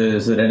earlier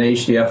is that an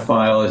HDF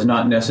file is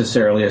not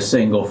necessarily a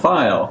single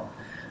file.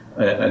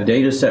 A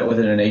data set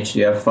within an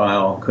HDF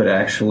file could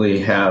actually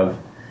have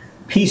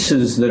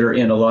pieces that are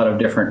in a lot of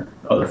different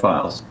other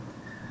files.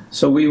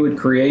 So we would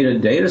create a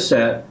data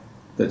set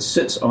that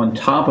sits on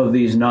top of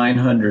these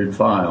 900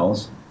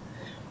 files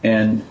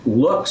and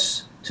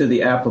looks to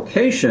the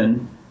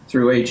application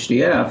through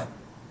HDF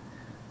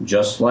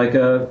just like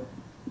a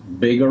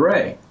big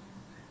array.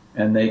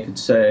 And they could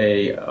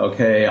say,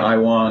 okay, I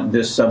want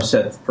this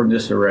subset from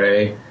this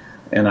array,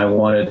 and I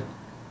want it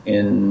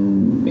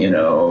in,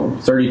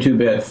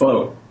 32-bit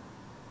float.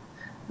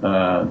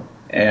 And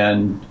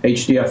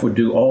HDF would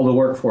do all the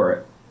work for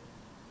it.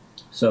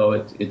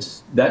 So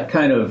it's that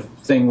kind of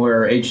thing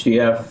where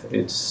HDF,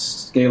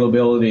 its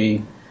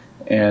scalability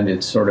and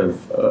its sort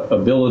of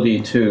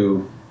ability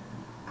to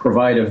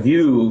provide a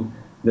view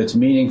that's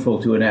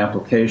meaningful to an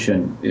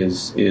application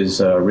is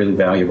really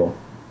valuable.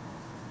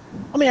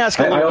 Let me ask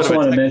you I also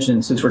want to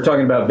mention, since we're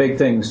talking about big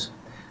things,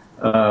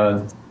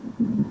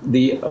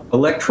 the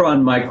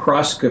electron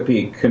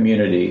microscopy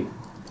community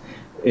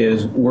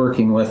is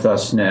working with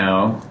us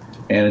now,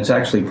 and it's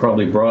actually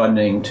probably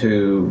broadening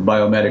to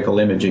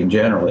biomedical imaging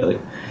generally.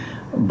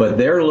 But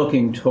they're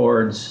looking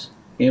towards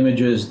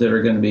images that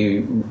are going to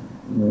be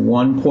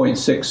 1.6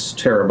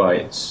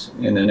 terabytes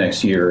in the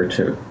next year or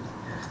two.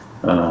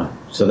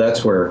 So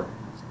that's where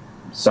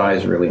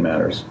size really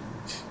matters.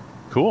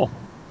 Cool.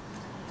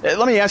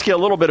 Let me ask you a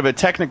little bit of a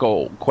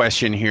technical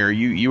question here.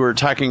 You were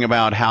talking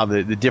about how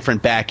the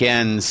different back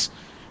ends,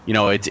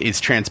 it's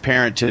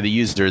transparent to the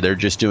user. They're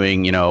just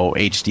doing,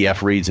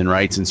 HDF reads and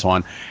writes and so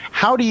on.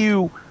 How do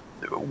you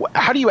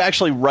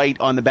actually write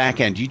on the back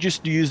end? Do you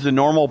just use the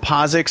normal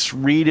POSIX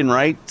read and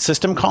write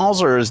system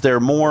calls, or is there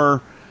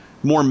more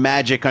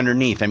magic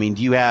underneath? I mean,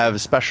 do you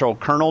have special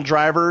kernel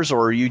drivers,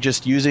 or are you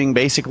just using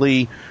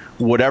basically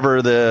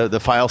whatever the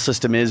file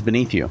system is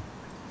beneath you?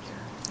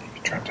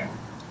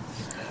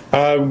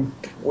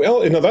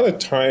 Well, in a lot of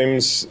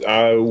times,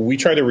 we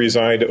try to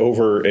reside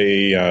over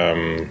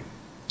a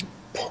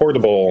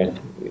portable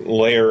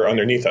layer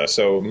underneath us.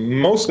 So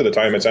most of the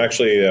time, it's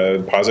actually a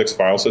POSIX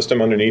file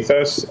system underneath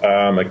us.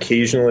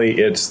 Occasionally,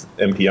 it's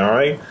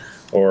MPI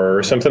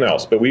or something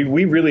else. But we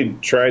really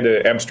try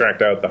to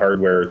abstract out the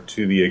hardware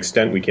to the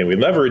extent we can. We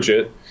leverage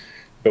it,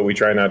 but we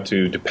try not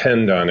to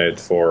depend on it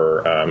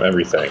for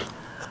everything.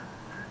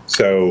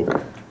 So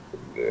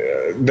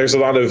there's a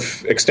lot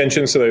of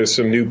extensions. So there's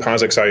some new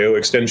POSIX I/O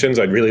extensions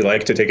I'd really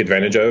like to take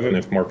advantage of, and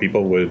if more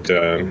people would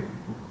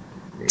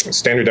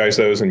standardize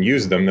those and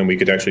use them, then we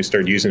could actually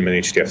start using them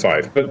in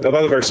HDF5. But a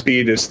lot of our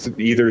speed is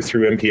either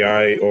through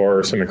MPI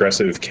or some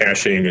aggressive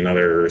caching and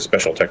other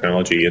special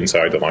technology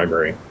inside the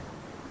library.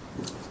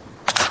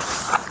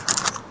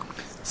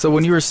 So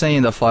when you were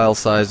saying the file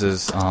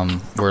sizes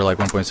were like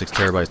 1.6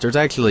 terabytes, there's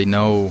actually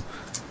no,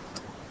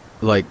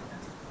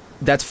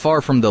 that's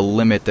far from the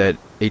limit that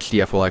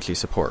HDF will actually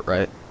support,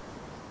 right?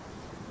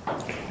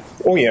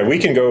 Oh yeah, we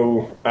can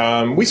go,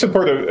 we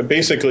support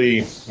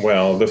basically,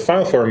 the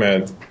file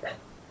format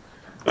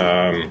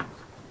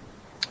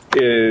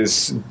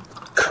is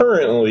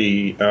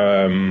currently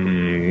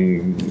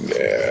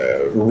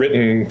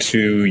written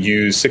to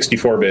use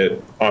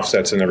 64-bit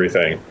offsets and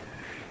everything.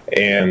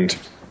 And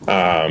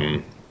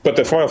but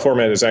the file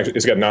format is actually,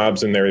 it's got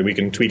knobs in there. We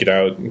can tweak it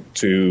out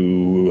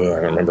to,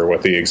 I don't remember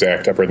what the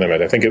exact upper limit.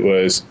 I think it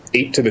was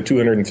 8 to the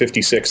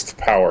 256th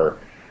power,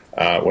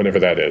 whatever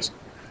that is,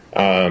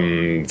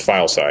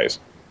 file size,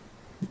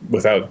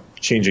 without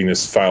changing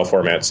this file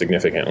format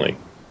significantly.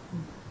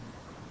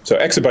 So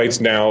exabytes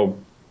now,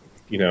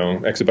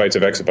 exabytes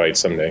of exabytes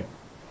someday.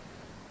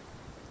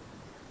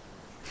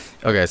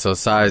 Okay, so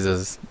size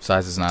is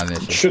not an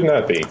issue. Should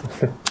not be.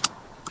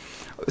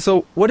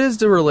 So what is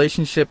the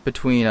relationship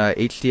between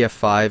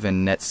HDF5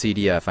 and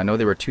NetCDF? I know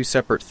they were two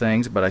separate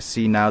things, but I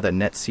see now that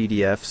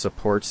NetCDF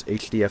supports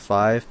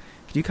HDF5.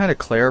 Could you kind of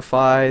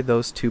clarify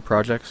those two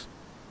projects?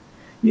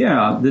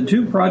 Yeah, the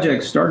two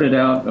projects started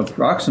out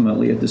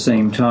approximately at the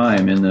same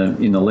time in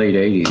the late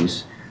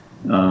 80s.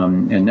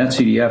 And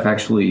NetCDF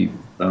actually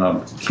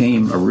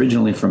came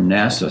originally from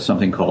NASA,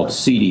 something called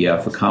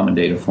CDF, a Common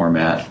Data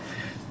Format.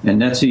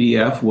 And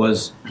NetCDF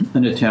was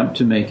an attempt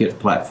to make it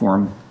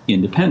platform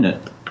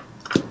independent.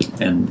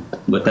 And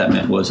what that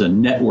meant was a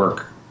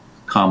network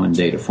common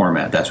data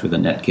format. That's where the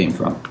net came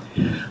from.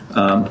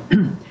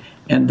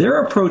 And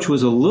their approach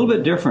was a little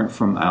bit different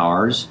from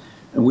ours.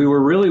 We were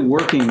really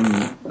working,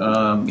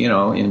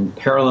 in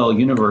parallel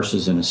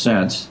universes in a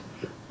sense.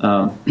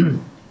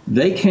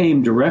 They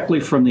came directly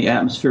from the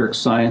atmospheric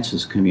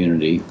sciences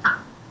community,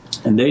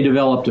 and they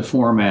developed a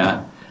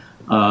format.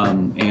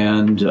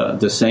 And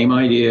the same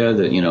idea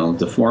that,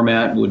 the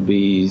format would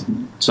be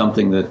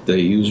something that the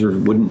user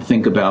wouldn't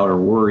think about or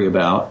worry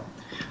about,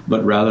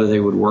 but rather they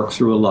would work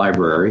through a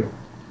library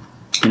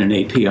and an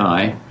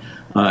API,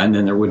 and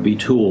then there would be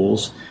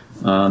tools.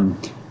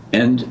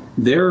 And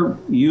their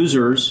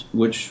users,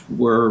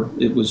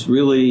 it was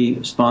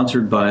really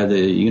sponsored by the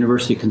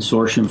University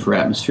Consortium for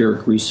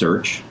Atmospheric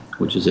Research,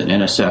 which is an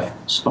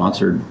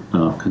NSF-sponsored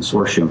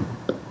consortium,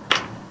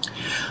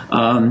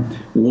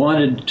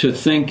 wanted to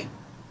think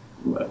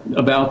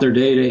about their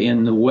data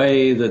in the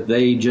way that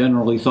they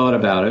generally thought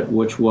about it,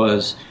 which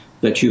was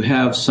that you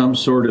have some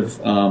sort of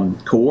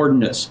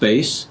coordinate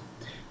space,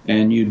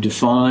 and you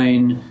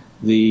define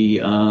the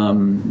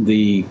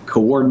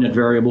coordinate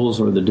variables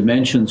or the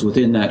dimensions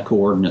within that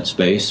coordinate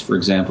space. For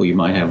example, you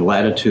might have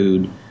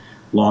latitude,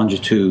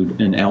 longitude,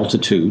 and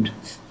altitude.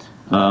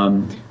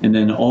 And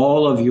then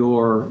all of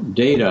your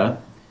data,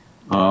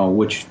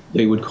 which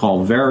they would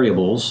call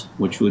variables,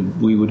 which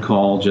we would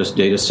call just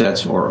data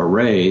sets or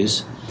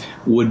arrays,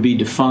 would be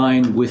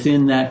defined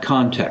within that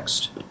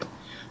context.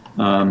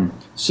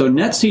 So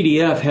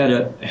NetCDF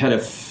had a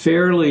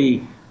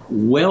fairly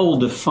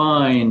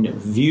well-defined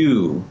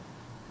view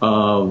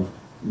of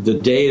the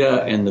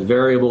data and the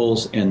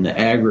variables and the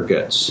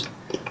aggregates.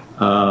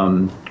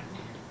 At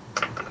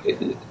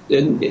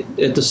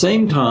the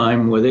same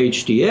time, with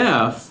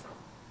HDF,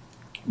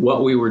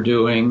 what we were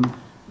doing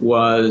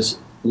was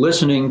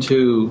listening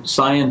to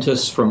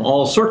scientists from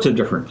all sorts of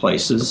different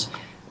places,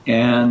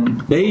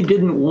 and they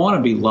didn't want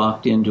to be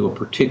locked into a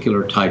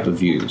particular type of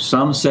view.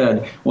 Some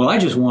said, well, I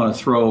just want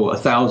to throw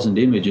 1,000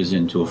 images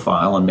into a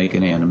file and make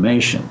an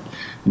animation.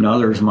 And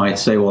others might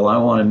say, well, I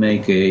want to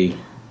make a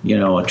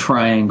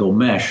triangle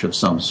mesh of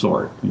some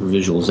sort,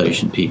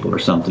 visualization people or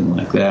something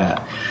like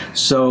that.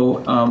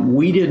 So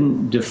we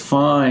didn't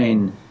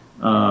define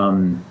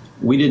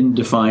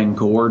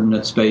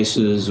coordinate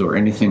spaces or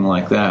anything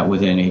like that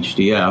within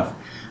HDF.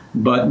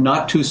 But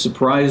not too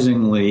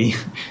surprisingly,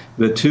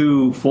 the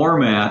two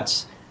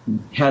formats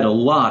had a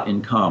lot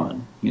in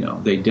common.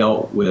 They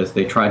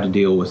tried to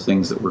deal with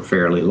things that were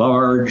fairly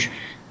large.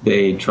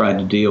 They tried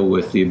to deal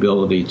with the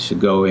ability to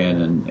go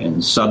in and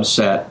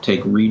subset,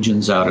 take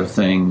regions out of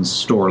things,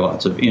 store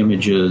lots of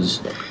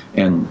images,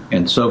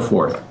 and so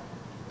forth.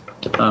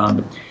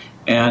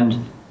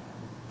 And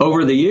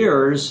over the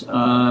years,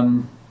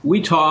 we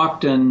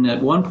talked, and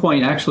at one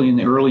point, actually in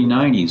the early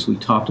 90s, we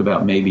talked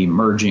about maybe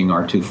merging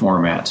our two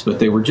formats, but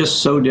they were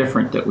just so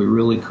different that we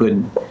really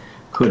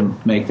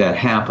couldn't make that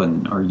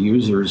happen. Our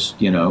users,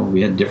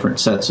 we had different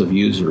sets of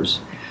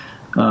users.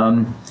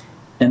 And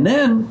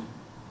then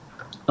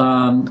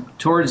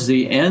towards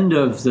the end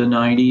of the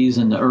 90s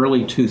and the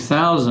early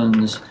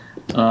 2000s,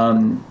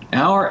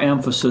 our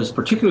emphasis,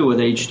 particularly with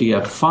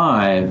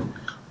HDF5,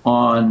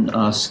 on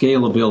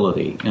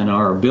scalability and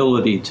our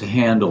ability to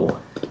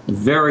handle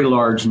very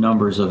large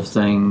numbers of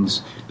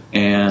things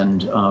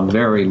and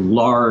very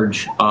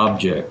large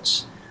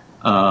objects,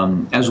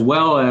 as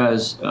well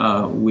as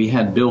we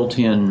had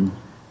built-in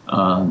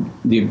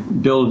the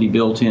ability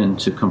built in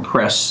to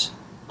compress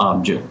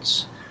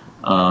objects,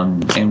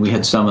 and we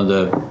had some of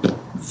the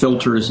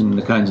filters and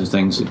the kinds of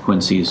things that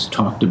Quincey's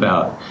talked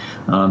about.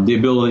 The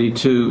ability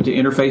to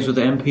interface with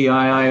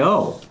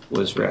MPI-IO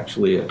was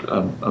actually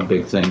a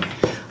big thing.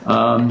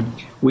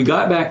 We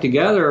got back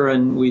together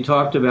and we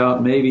talked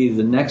about maybe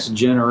the next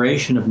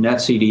generation of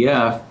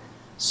NetCDF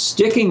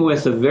sticking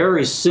with a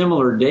very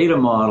similar data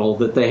model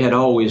that they had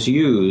always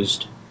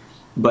used,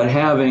 but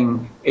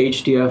having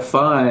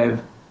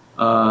HDF5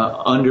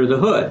 under the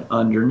hood,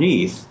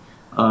 underneath.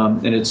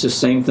 And it's the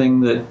same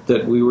thing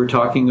that we were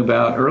talking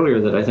about earlier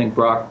that I think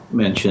Brock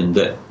mentioned,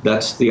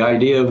 that's the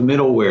idea of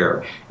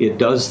middleware. It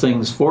does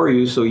things for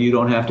you so you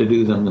don't have to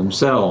do them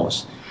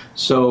themselves.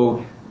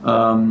 So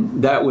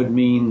that would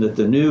mean that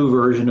the new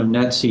version of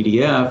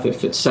NetCDF,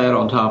 if it sat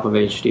on top of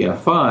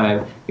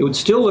HDF5, it would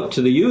still look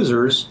to the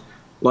users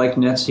like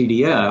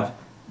NetCDF,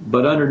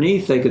 but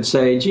underneath they could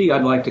say, gee,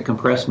 I'd like to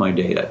compress my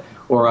data,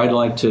 or I'd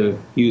like to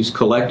use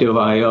collective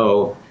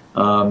I/O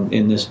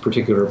in this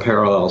particular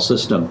parallel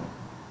system.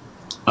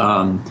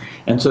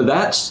 And so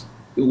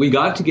we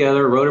got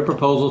together, wrote a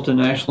proposal to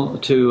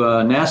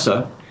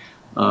NASA,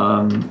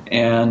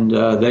 and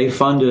they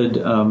funded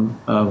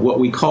what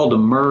we called a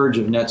merge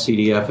of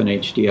NetCDF and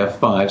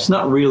HDF5. It's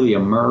not really a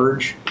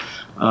merge,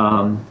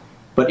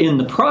 but in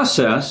the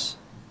process,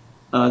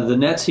 the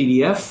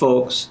NetCDF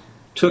folks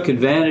took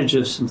advantage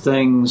of some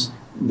things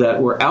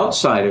that were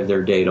outside of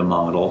their data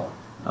model.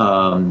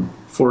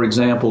 For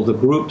example, the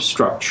group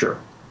structure.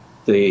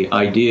 the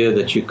idea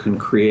that you can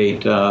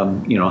create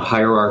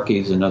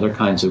hierarchies and other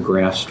kinds of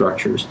graph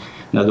structures.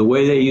 Now, the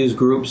way they use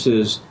groups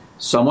is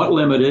somewhat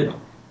limited,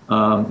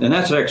 and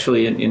that's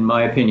actually, in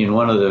my opinion,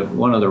 one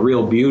of the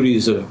real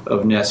beauties of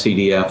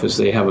NetCDF is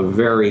they have a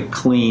very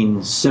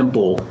clean,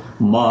 simple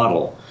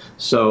model.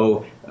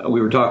 So we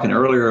were talking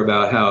earlier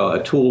about how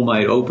a tool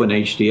might open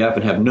HDF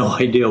and have no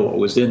idea what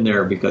was in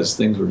there because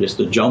things were just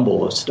a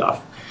jumble of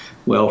stuff.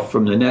 Well,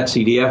 from the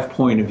NetCDF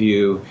point of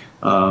view,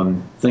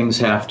 things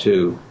have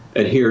to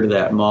adhere to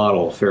that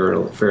model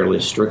fairly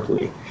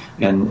strictly.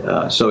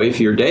 And so if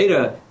your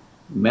data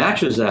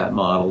matches that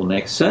model,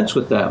 makes sense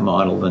with that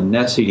model, then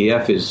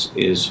NetCDF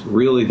is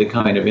really the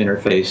kind of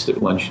interface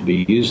that one should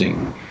be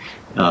using.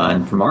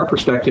 And from our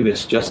perspective,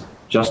 it's just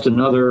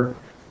another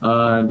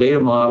data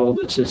model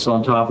that sits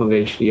on top of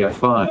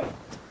HDF5.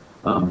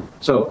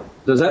 So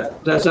does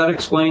that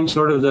explain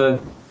sort of the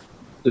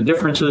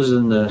differences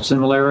and the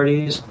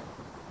similarities?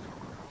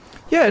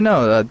 Yeah,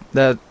 no,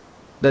 that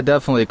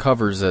definitely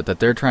covers it, that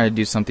they're trying to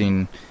do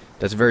something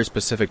that's very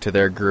specific to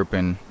their group,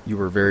 and you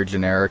were very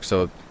generic,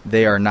 so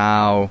they are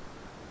now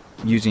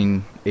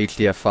using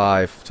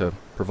HDF5 to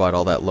provide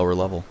all that lower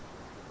level.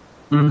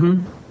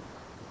 Mm-hmm.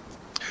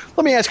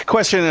 Let me ask a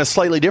question in a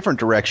slightly different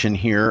direction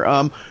here.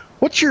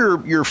 What's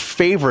your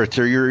favorite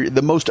or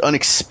the most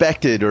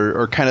unexpected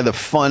or kind of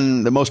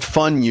the most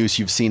fun use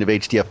you've seen of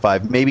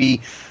HDF5?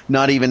 Maybe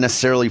not even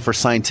necessarily for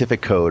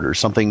scientific code or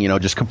something,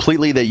 just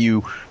completely that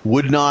you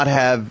would not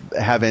have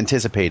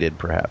anticipated,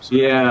 perhaps.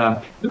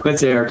 Yeah,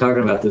 Quincey and I were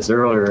talking about this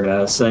earlier, and I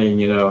was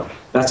saying,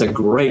 that's a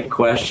great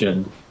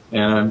question,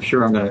 and I'm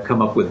sure I'm going to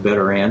come up with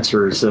better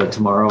answers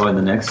tomorrow and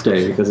the next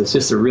day because it's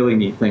just a really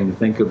neat thing to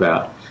think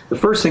about. The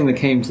first thing that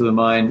came to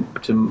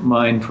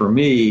mind for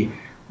me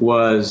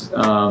was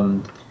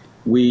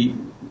we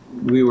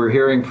were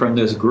hearing from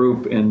this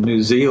group in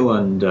New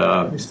Zealand.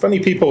 These funny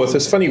people with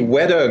this funny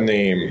Weta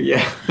name.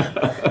 Yeah.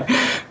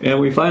 And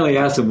we finally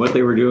asked them what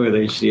they were doing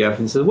with HDF,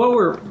 and said,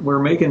 "Well, we're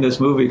making this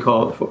movie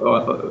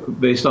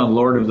called based on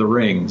Lord of the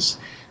Rings,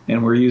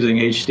 and we're using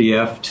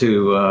HDF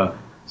to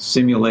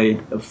simulate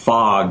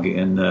fog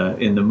in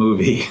the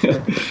movie."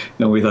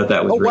 And we thought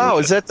that was. Oh, really wow!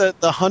 Is that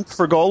the Hunt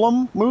for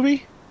Golem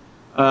movie?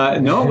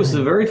 No, it was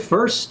the very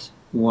first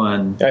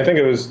one. I think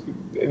it was,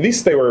 at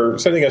least they were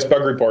sending us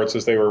bug reports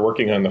as they were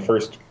working on the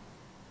first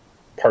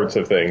parts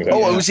of things.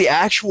 Oh, it was the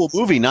actual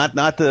movie, not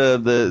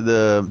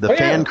the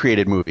fan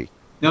created movie.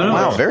 No.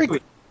 Wow, very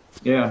good.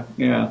 Yeah.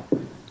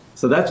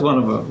 So that's one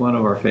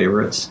of our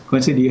favorites.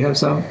 Quincey, do you have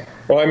some?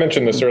 Well, I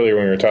mentioned this earlier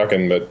when we were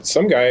talking, but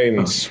some guy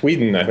in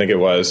Sweden, I think it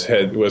was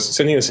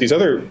sending us these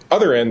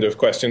other end of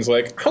questions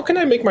like, how can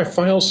I make my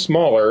files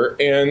smaller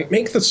and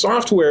make the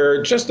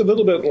software just a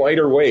little bit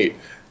lighter weight?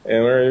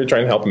 And we're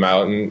trying to help him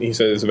out, and he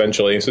says,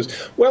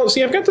 well,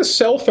 see, I've got this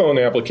cell phone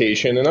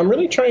application, and I'm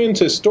really trying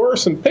to store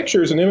some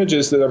pictures and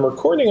images that I'm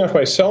recording off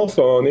my cell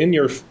phone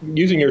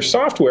using your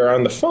software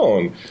on the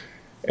phone.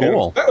 And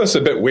cool. That was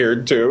a bit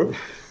weird, too.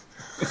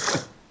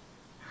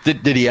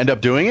 Did he end up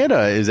doing it?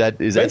 Is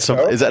that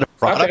a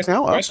product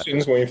now?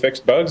 Questions when we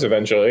fixed bugs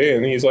eventually,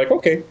 and he's like,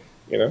 okay,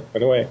 went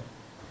away.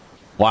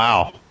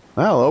 Wow.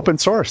 Well, open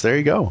source. There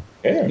you go.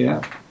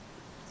 Yeah.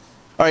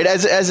 All right,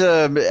 as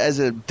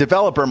a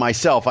developer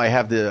myself, I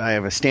have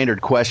a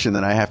standard question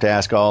that I have to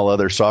ask all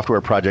other software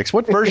projects.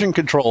 What version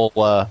control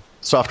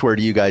software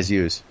do you guys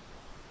use?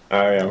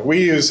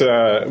 We use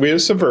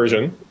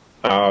Subversion,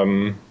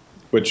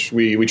 which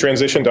we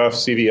transitioned off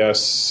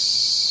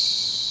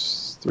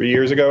CVS 3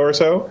 years ago or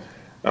so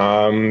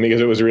because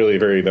it was really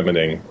very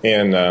limiting.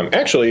 And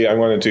actually, I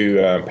wanted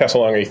to pass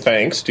along a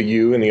thanks to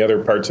you and the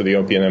other parts of the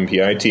OPN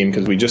MPI team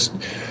because we just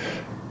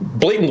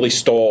blatantly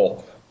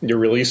stole your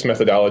release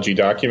methodology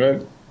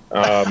document.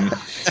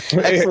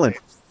 Excellent.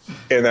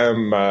 And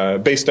I'm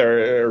kind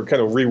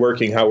of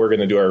reworking how we're going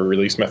to do our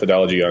release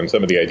methodology on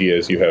some of the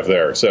ideas you have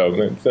there. So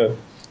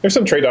there's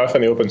some trade-off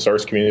in the open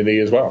source community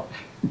as well.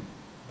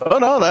 Oh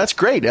no, that's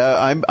great.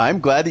 I'm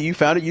glad that you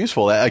found it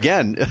useful.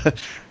 Again,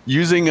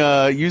 using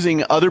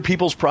other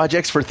people's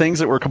projects for things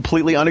that were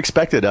completely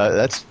unexpected.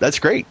 That's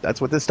great.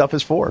 That's what this stuff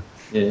is for.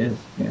 It is.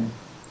 Yeah.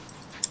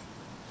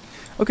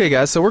 Okay,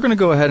 guys. So we're going to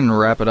go ahead and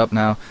wrap it up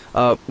now.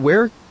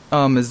 Where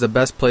is the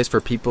best place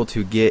for people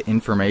to get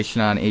information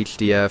on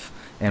HDF,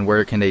 and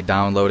where can they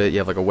download it? You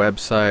have like a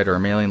website or a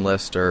mailing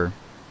list, or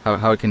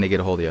how can they get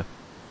a hold of you?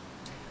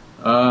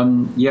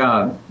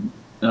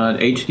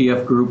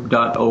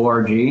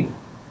 HDFgroup.org.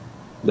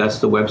 That's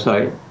the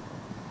website.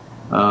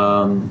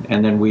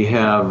 And then we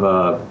have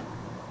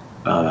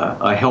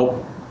a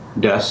help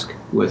desk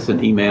with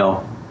an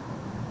email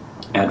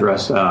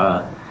address.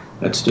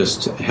 That's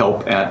just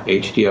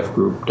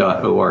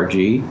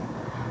help@hdfgroup.org.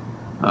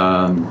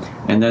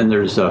 And then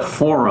there's a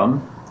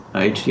forum,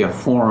 HDF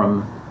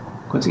forum.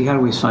 Quincy, how do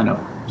we sign up?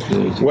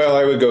 Well,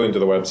 I would go into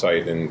the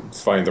website and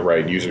find the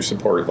right user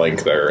support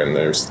link there, and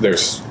there's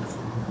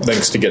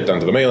links to get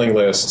onto the mailing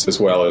lists as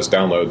well as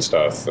download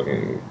stuff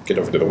and get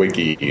over to the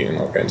wiki and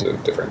all kinds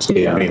of different stuff,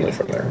 mainly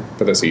from there.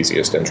 But that's the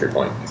easiest entry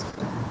point.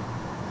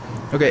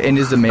 Okay, and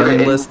is the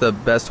mailing list the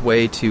best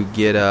way to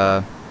get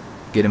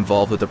get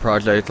involved with the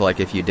project? Like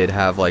if you did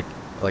have like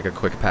a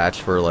quick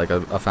patch for like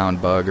a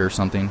found bug or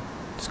something,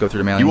 just go through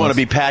the mailing list. You want to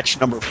be patch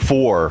number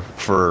 4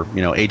 for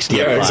HDF5.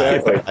 Yeah,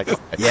 exactly.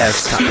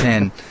 Yes, top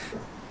 10.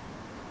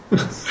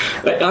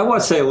 I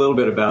want to say a little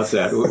bit about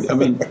that. I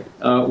mean,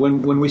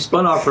 when we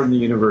spun off from the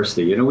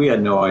university, we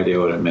had no idea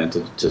what it meant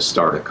to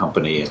start a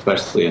company,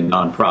 especially a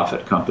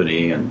nonprofit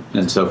company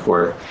and so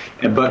forth.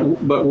 But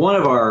one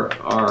of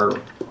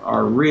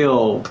our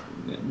real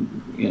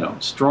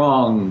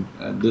strong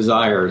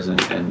desires,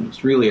 and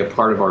it's really a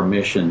part of our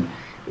mission,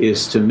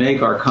 is to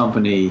make our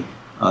company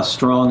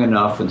strong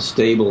enough and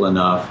stable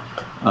enough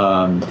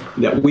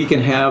that we can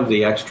have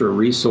the extra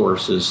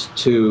resources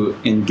to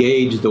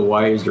engage the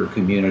wiser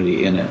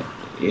community in it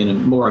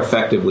more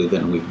effectively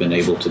than we've been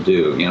able to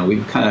do.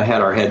 We've kind of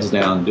had our heads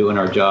down doing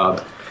our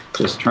job,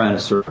 just trying to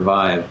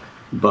survive.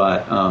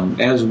 But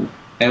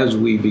as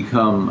we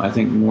become, I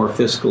think, more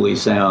fiscally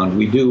sound,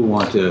 we do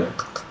want to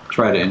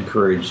try to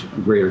encourage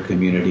greater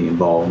community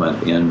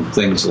involvement in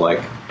things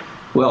like,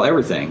 well,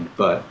 everything,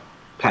 but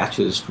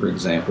patches, for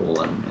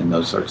example, and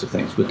those sorts of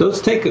things. But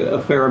those take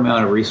a fair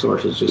amount of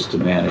resources just to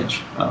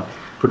manage,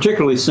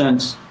 particularly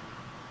since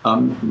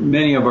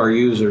many of our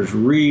users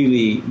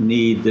really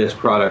need this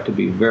product to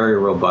be very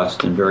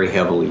robust and very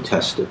heavily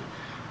tested.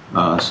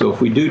 So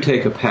if we do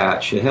take a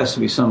patch, it has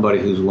to be somebody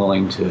who's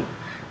willing to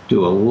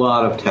do a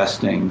lot of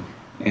testing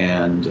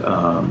and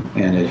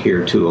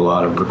adhere to a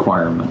lot of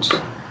requirements.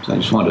 So I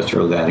just wanted to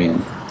throw that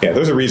in. Yeah,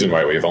 there's a reason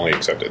why we've only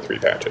accepted 3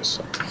 patches.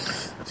 So.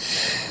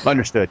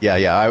 Understood.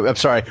 Yeah. I'm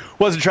sorry.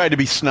 Wasn't trying to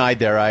be snide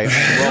there.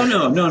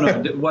 No.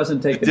 It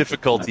wasn't taking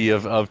difficulty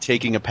of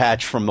taking a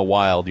patch from the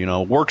wild.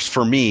 Works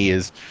for me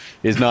is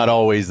not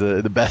always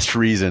the best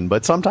reason,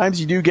 but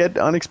sometimes you do get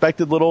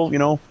unexpected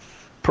little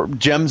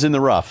gems in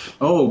the rough.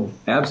 Oh,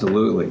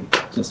 absolutely.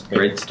 Just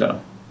great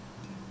stuff.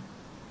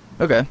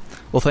 Okay.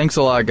 Well, thanks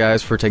a lot,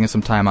 guys, for taking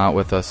some time out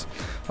with us.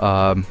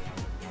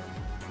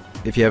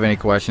 If you have any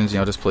questions,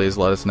 just please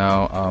let us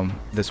know.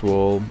 This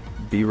will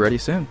be ready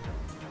soon.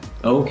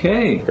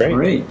 Okay,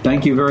 great.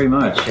 Thank you very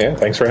much. Yeah,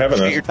 thanks for having us.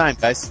 Appreciate your time,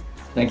 guys.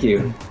 Thank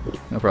you.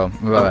 No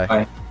problem. Bye-bye.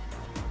 Bye.